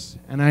Jesus.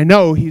 And I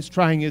know he's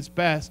trying his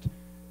best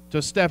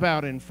to step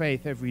out in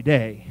faith every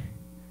day.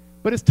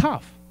 But it's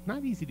tough.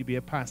 Not easy to be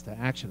a pastor,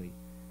 actually.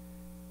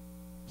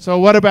 So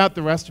what about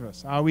the rest of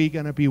us? Are we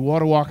going to be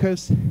water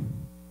walkers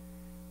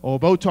or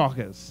boat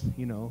talkers?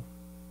 You know,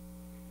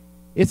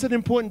 it's an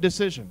important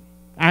decision.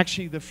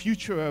 Actually, the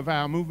future of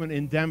our movement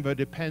in Denver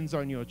depends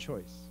on your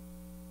choice.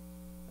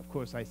 Of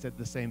course, I said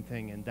the same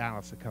thing in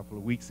Dallas a couple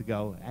of weeks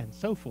ago and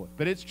so forth.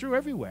 But it's true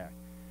everywhere.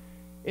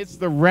 It's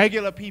the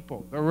regular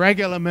people, the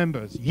regular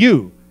members,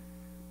 you,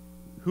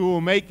 who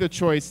will make the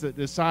choice that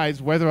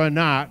decides whether or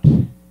not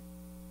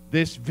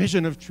this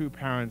vision of true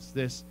parents,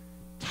 this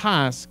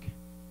task,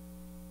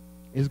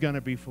 is going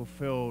to be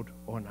fulfilled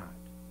or not.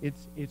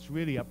 It's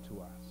really up to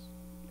us.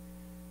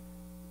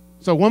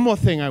 So one more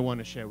thing I want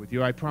to share with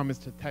you. I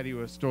promised to tell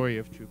you a story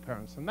of true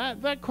parents. And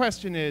that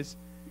question is,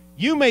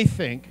 you may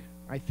think,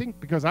 I think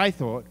because I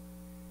thought,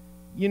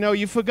 you know,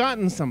 you've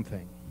forgotten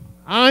something.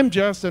 I'm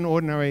just an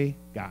ordinary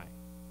guy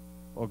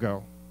or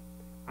girl.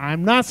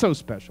 I'm not so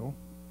special.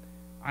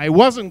 I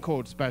wasn't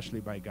called specially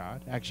by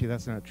God. Actually,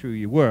 that's not true.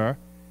 You were.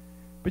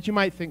 But you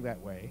might think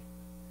that way.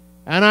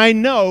 And I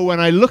know when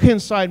I look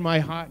inside my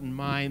heart and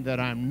mind that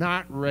I'm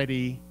not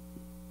ready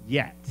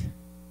yet.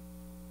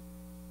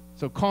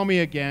 So call me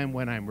again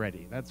when I'm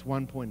ready. That's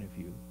one point of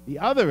view. The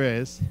other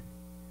is,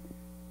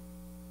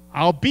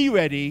 I'll be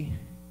ready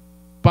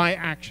by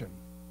action.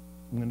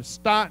 I'm going to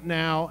start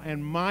now,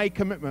 and my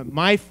commitment,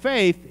 my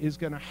faith is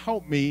going to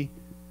help me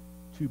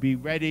to be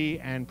ready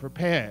and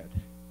prepared.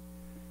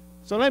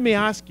 So let me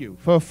ask you,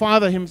 for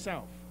Father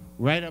himself,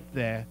 right up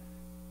there,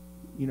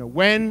 you know,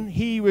 when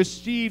he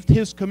received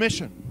his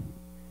commission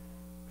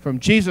from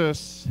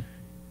Jesus,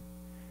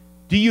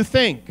 do you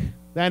think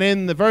that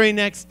in the very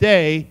next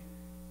day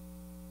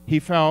he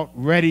felt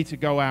ready to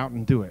go out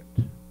and do it?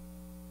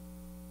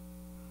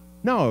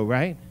 No,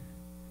 right?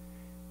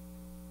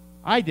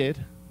 I did.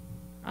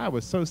 I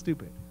was so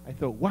stupid. I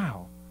thought,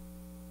 wow,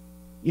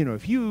 you know,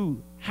 if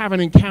you have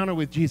an encounter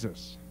with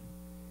Jesus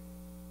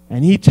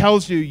and he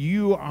tells you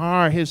you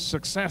are his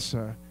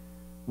successor,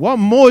 what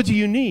more do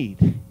you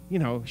need? You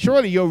know,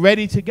 surely you're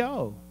ready to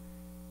go.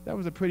 That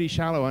was a pretty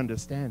shallow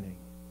understanding.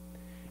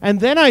 And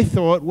then I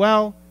thought,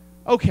 well,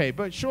 okay,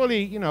 but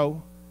surely, you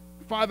know,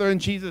 Father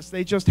and Jesus,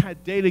 they just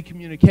had daily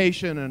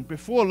communication, and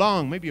before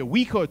long, maybe a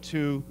week or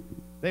two,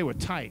 they were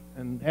tight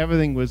and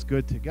everything was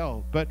good to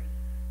go. But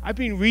I've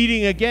been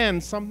reading again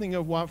something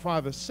of what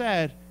Father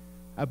said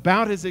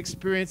about his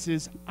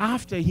experiences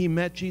after he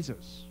met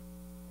Jesus.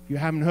 If you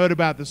haven't heard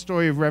about the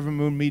story of Reverend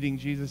Moon meeting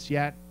Jesus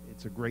yet,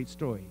 it's a great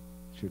story.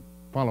 You should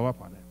follow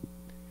up on it.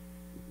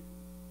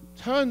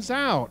 Turns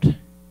out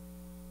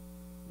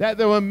that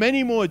there were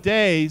many more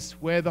days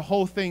where the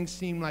whole thing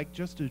seemed like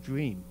just a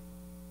dream.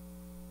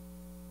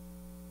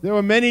 There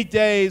were many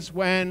days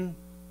when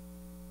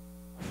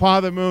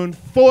Father Moon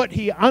thought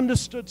he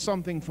understood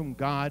something from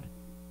God,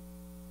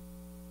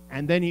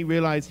 and then he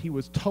realized he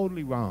was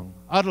totally wrong,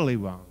 utterly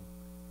wrong.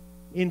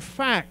 In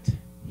fact,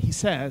 he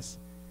says,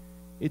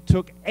 it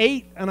took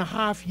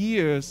 8.5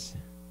 years,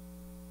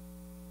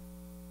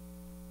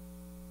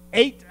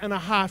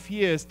 8.5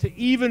 years to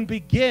even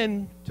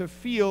begin to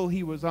feel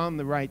he was on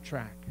the right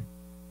track.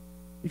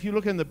 If you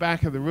look in the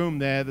back of the room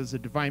there, there's a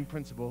divine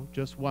principle,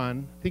 just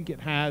one. I think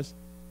it has.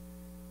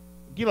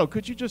 Gilo,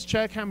 could you just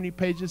check how many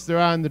pages there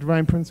are in the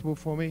divine principle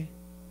for me?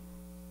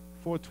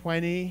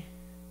 420.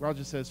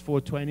 Roger says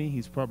 420.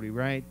 He's probably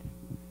right.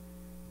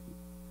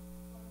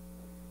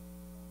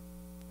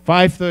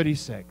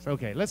 536.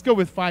 Okay, let's go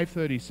with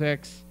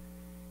 536.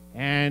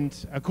 And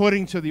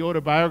according to the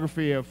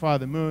autobiography of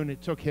Father Moon,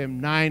 it took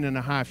him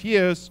 9.5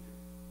 years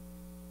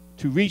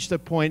to reach the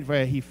point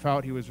where he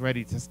felt he was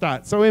ready to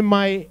start. So in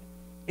my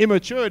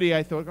immaturity,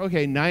 I thought,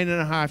 okay,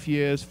 9.5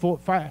 years,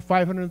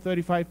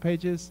 535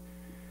 pages.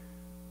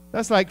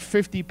 That's like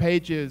 50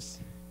 pages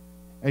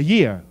a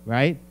year,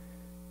 right?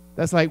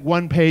 That's like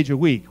 1 page a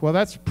week. Well,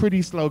 that's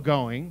pretty slow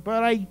going,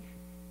 but I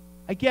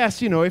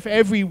guess, you know, if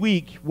every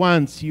week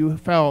once you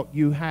felt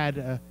you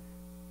had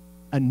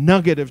a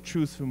nugget of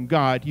truth from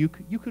God, you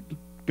could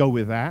go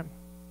with that.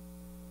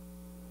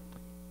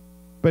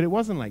 But it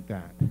wasn't like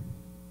that.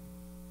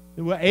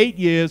 There were 8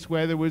 years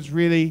where there was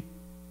really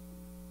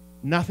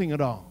nothing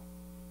at all.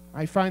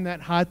 I find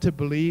that hard to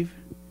believe,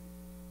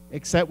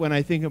 except when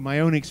I think of my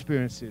own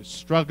experiences,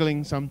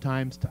 struggling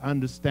sometimes to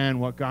understand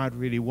what God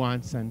really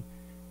wants and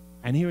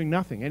hearing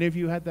nothing. Any of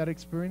you had that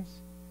experience?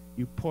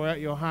 You pour out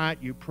your heart,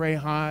 you pray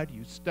hard,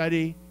 you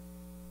study,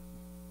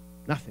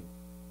 nothing.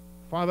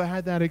 Father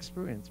had that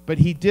experience, but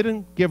he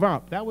didn't give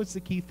up. That was the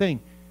key thing.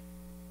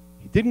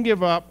 He didn't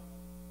give up.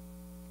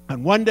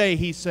 And one day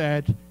he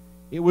said,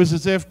 it was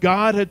as if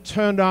God had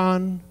turned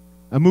on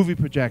a movie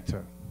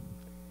projector.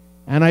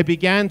 And I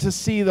began to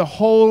see the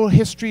whole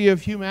history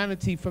of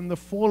humanity from the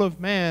fall of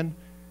man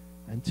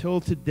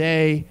until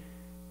today.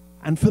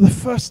 And for the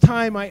first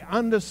time, I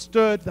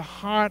understood the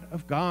heart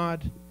of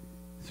God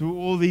through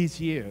all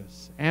these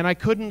years. And I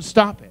couldn't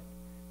stop it.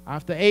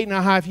 After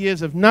 8.5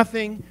 years of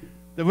nothing,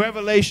 the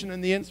revelation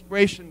and the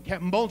inspiration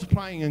kept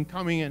multiplying and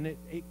coming, and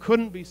it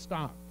couldn't be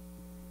stopped.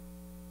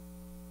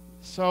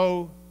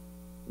 So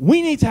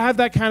we need to have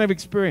that kind of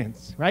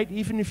experience, right?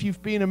 Even if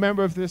you've been a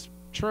member of this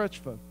church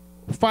for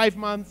 5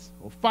 months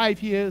or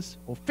 5 years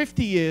or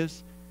 50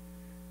 years,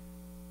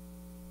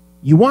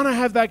 you want to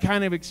have that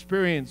kind of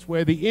experience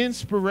where the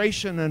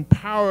inspiration and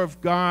power of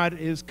God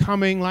is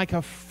coming like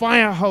a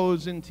fire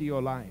hose into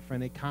your life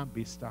and it can't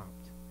be stopped.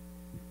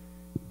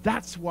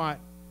 That's what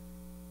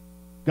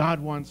God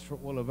wants for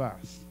all of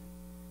us.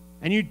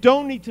 And you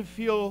don't need to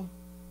feel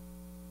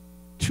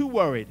too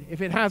worried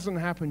if it hasn't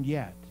happened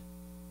yet,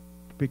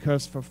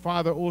 because for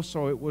Father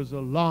also it was a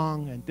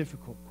long and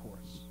difficult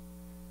course.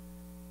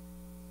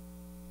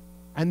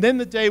 And then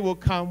the day will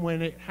come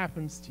when it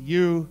happens to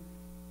you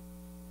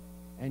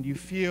and you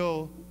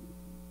feel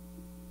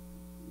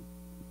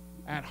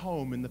at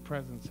home in the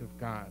presence of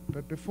God.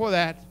 But before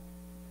that,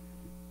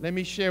 let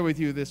me share with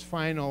you this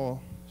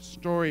final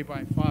story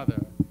by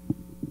Father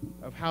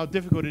of how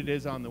difficult it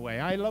is on the way.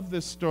 I love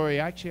this story.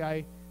 Actually,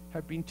 I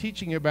have been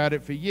teaching about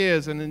it for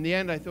years, and in the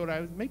end I thought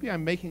maybe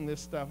I'm making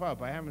this stuff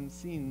up. I haven't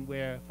seen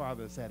where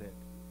Father said it.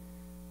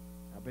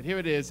 But here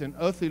it is in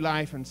Earthly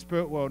Life and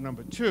Spirit World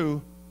number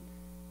 2.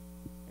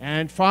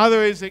 And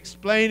Father is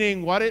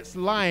explaining what it's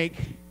like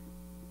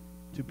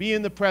to be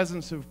in the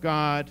presence of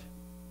God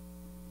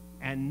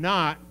and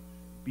not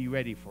be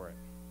ready for it.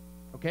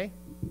 Okay?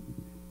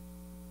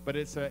 But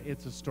it's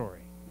a story.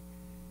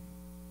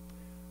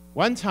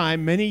 One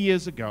time, many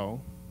years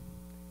ago,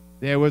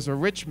 there was a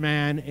rich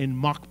man in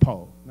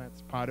Mokpo,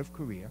 that's part of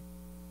Korea.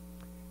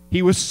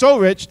 He was so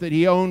rich that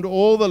he owned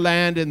all the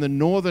land in the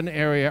northern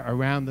area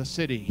around the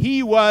city.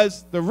 He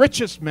was the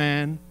richest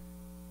man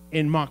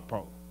in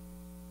Mokpo.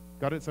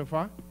 Got it so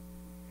far?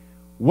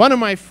 One of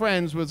my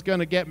friends was going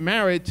to get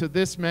married to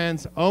this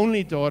man's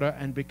only daughter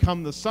and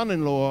become the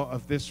son-in-law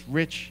of this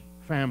rich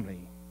family.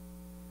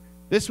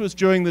 This was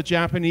during the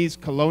Japanese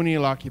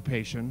colonial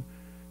occupation,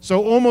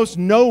 so almost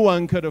no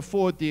one could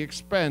afford the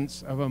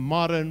expense of a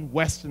modern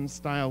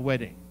Western-style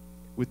wedding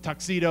with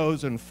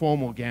tuxedos and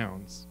formal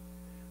gowns.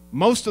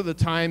 Most of the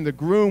time, the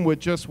groom would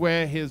just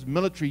wear his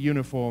military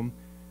uniform,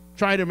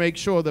 try to make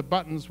sure the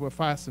buttons were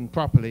fastened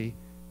properly,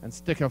 and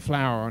stick a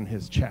flower on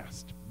his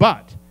chest.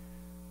 But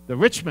the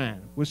rich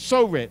man was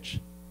so rich,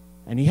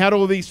 and he had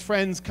all these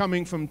friends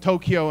coming from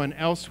Tokyo and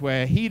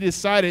elsewhere, he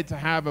decided to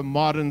have a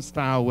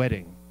modern-style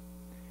wedding.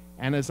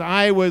 And as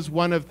I was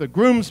one of the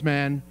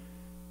groomsmen,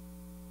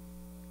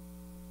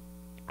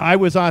 I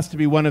was asked to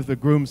be one of the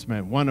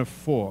groomsmen, one of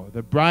 4.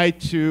 The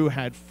bride, too,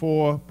 had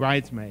 4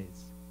 bridesmaids,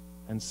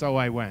 and so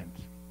I went.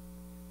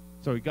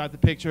 So you got the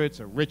picture.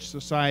 It's a rich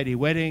society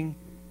wedding.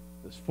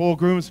 There's 4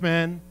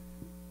 groomsmen.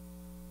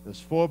 There's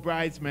 4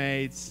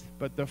 bridesmaids,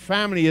 but the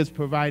family is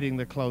providing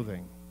the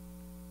clothing.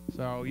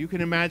 So you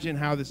can imagine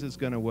how this is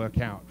going to work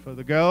out. For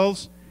the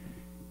girls,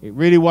 it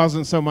really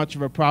wasn't so much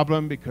of a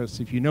problem, because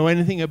if you know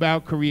anything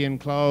about Korean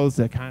clothes,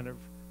 they're kind of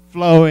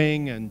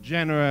flowing and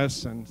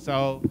generous, and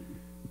so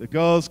the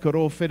girls could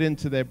all fit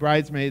into their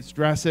bridesmaids'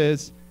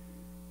 dresses,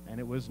 and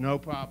it was no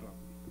problem.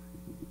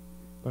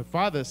 But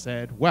Father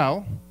said,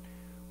 well,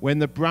 when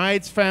the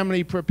bride's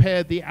family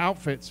prepared the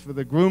outfits for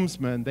the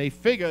groomsmen, they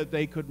figured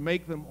they could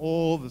make them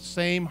all the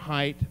same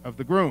height of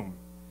the groom.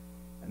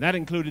 And that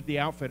included the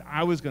outfit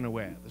I was going to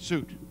wear, the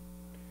suit.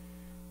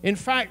 In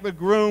fact, the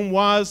groom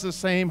was the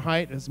same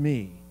height as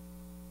me,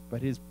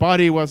 but his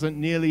body wasn't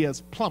nearly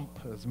as plump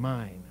as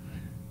mine.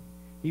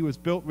 He was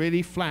built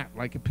really flat,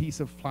 like a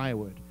piece of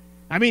plywood.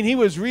 I mean, he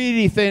was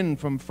really thin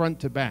from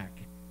front to back,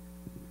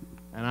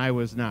 and I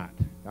was not.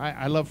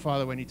 I love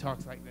Father when he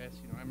talks like this.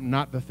 You know, I'm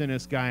not the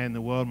thinnest guy in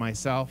the world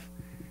myself.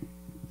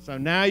 So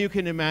now you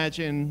can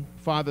imagine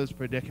Father's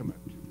predicament.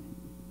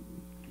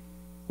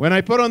 When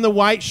I put on the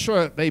white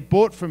shirt they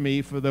bought for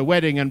me for the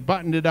wedding and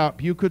buttoned it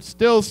up, you could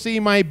still see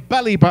my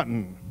belly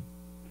button.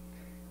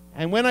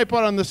 And when I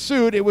put on the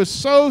suit, it was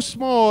so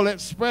small it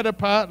spread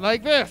apart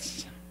like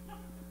this.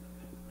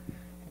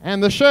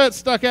 And the shirt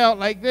stuck out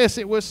like this.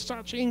 It was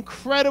such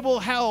incredible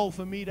hell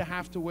for me to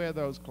have to wear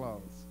those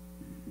clothes.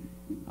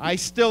 I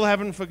still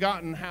haven't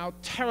forgotten how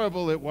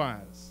terrible it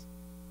was.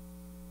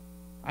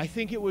 I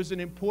think it was an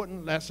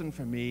important lesson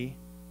for me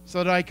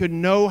so that I could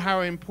know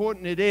how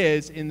important it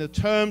is in the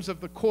terms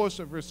of the course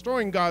of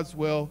restoring God's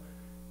will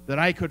that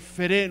I could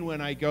fit in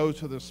when I go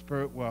to the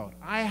spirit world.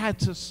 I had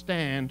to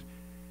stand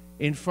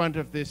in front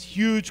of this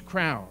huge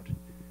crowd.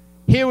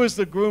 Here was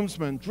the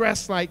groomsman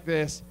dressed like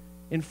this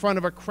in front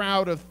of a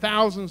crowd of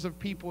thousands of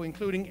people,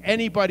 including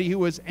anybody who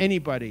was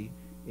anybody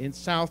in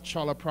South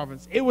Chola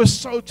province. It was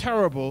so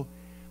terrible.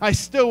 I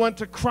still want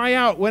to cry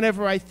out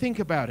whenever I think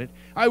about it.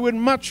 I would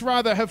much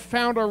rather have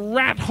found a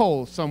rat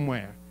hole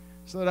somewhere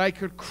so that I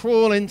could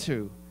crawl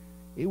into.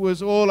 It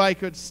was all I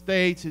could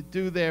stay to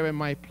do there in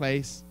my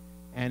place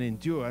and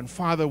endure. And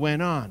Father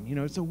went on. You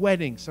know, it's a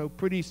wedding, so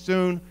pretty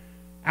soon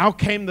out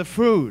came the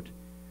food.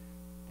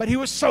 But he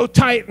was so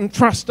tight and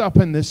trussed up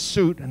in this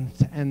suit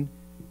and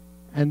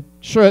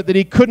shirt that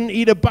he couldn't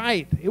eat a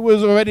bite. It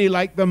was already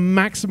like the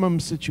maximum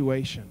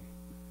situation.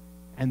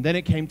 And then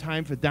it came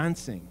time for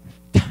dancing.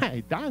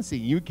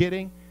 Dancing, you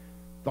kidding?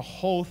 The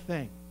whole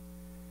thing.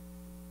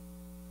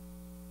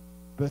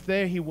 But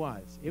there he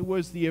was. It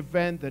was the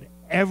event that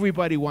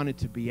everybody wanted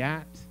to be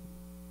at.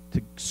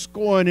 To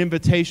score an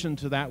invitation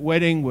to that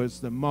wedding was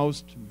the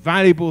most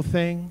valuable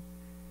thing.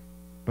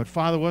 But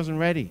Father wasn't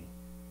ready.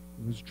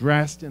 He was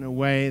dressed in a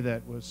way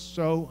that was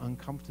so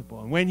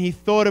uncomfortable. And when he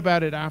thought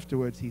about it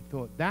afterwards, he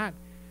thought, that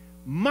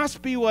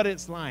must be what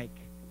it's like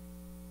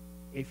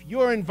if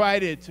you're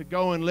invited to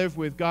go and live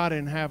with God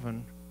in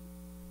heaven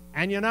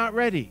and you're not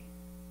ready.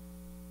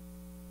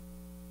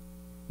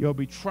 You'll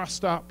be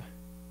trussed up,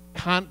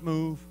 can't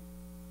move,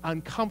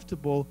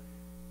 uncomfortable,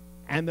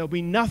 and there'll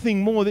be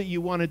nothing more that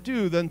you want to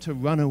do than to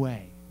run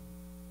away.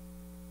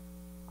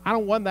 I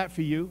don't want that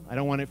for you. I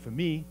don't want it for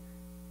me.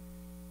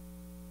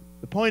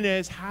 The point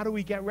is, how do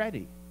we get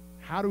ready?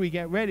 How do we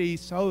get ready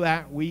so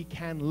that we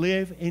can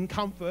live in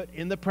comfort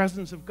in the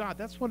presence of God?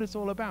 That's what it's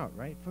all about,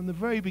 right? From the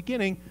very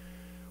beginning,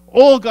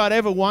 all God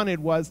ever wanted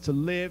was to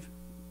live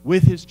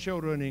with his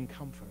children in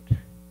comfort.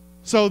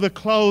 So the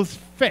clothes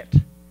fit,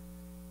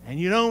 and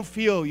you don't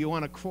feel you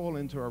want to crawl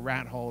into a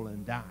rat hole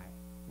and die.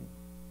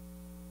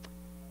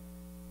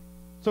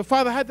 So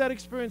Father had that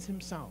experience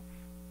himself.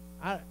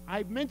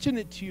 I mention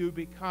it to you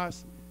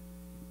because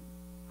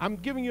I'm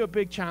giving you a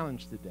big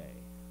challenge today,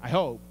 I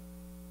hope.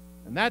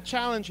 And that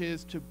challenge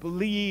is to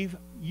believe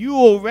you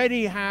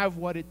already have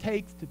what it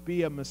takes to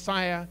be a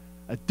Messiah,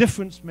 a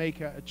difference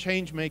maker, a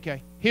change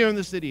maker here in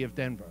the city of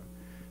Denver.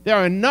 There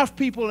are enough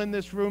people in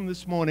this room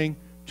this morning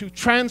to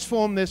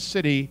transform this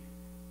city,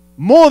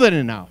 more than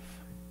enough.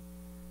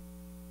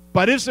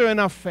 But is there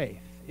enough faith?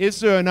 Is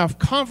there enough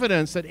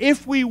confidence that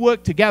if we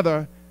work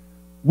together,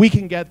 we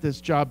can get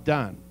this job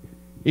done?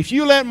 If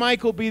you let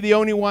Michael be the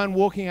only one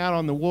walking out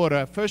on the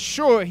water, for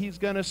sure he's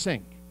going to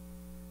sink.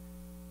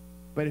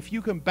 But if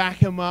you can back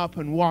him up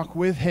and walk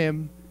with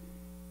him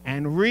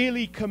and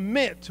really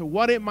commit to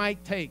what it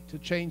might take to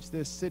change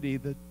this city,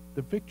 the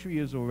victory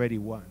is already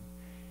won.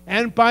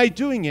 And by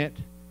doing it,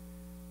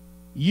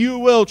 you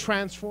will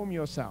transform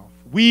yourself.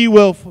 We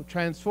will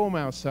transform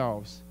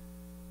ourselves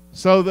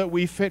so that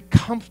we fit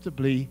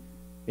comfortably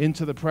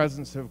into the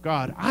presence of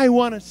God. I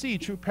want to see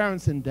true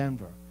parents in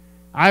Denver.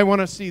 I want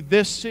to see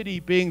this city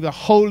being the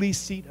holy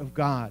seat of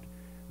God,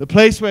 the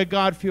place where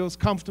God feels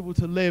comfortable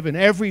to live in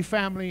every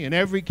family, in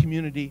every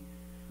community.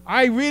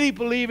 I really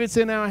believe it's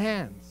in our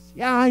hands.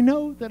 Yeah, I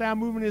know that our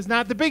movement is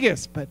not the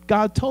biggest, but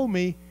God told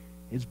me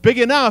it's big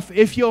enough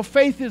if your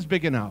faith is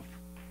big enough.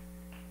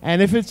 And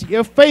if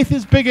your faith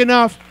is big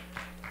enough,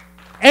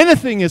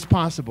 anything is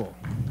possible.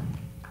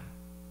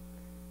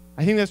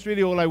 I think that's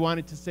really all I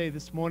wanted to say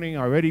this morning.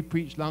 I already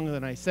preached longer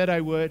than I said I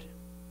would.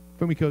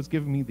 Fumiko's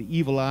giving me the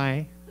evil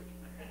eye.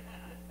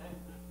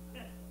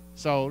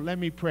 So let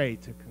me pray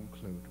to conclude.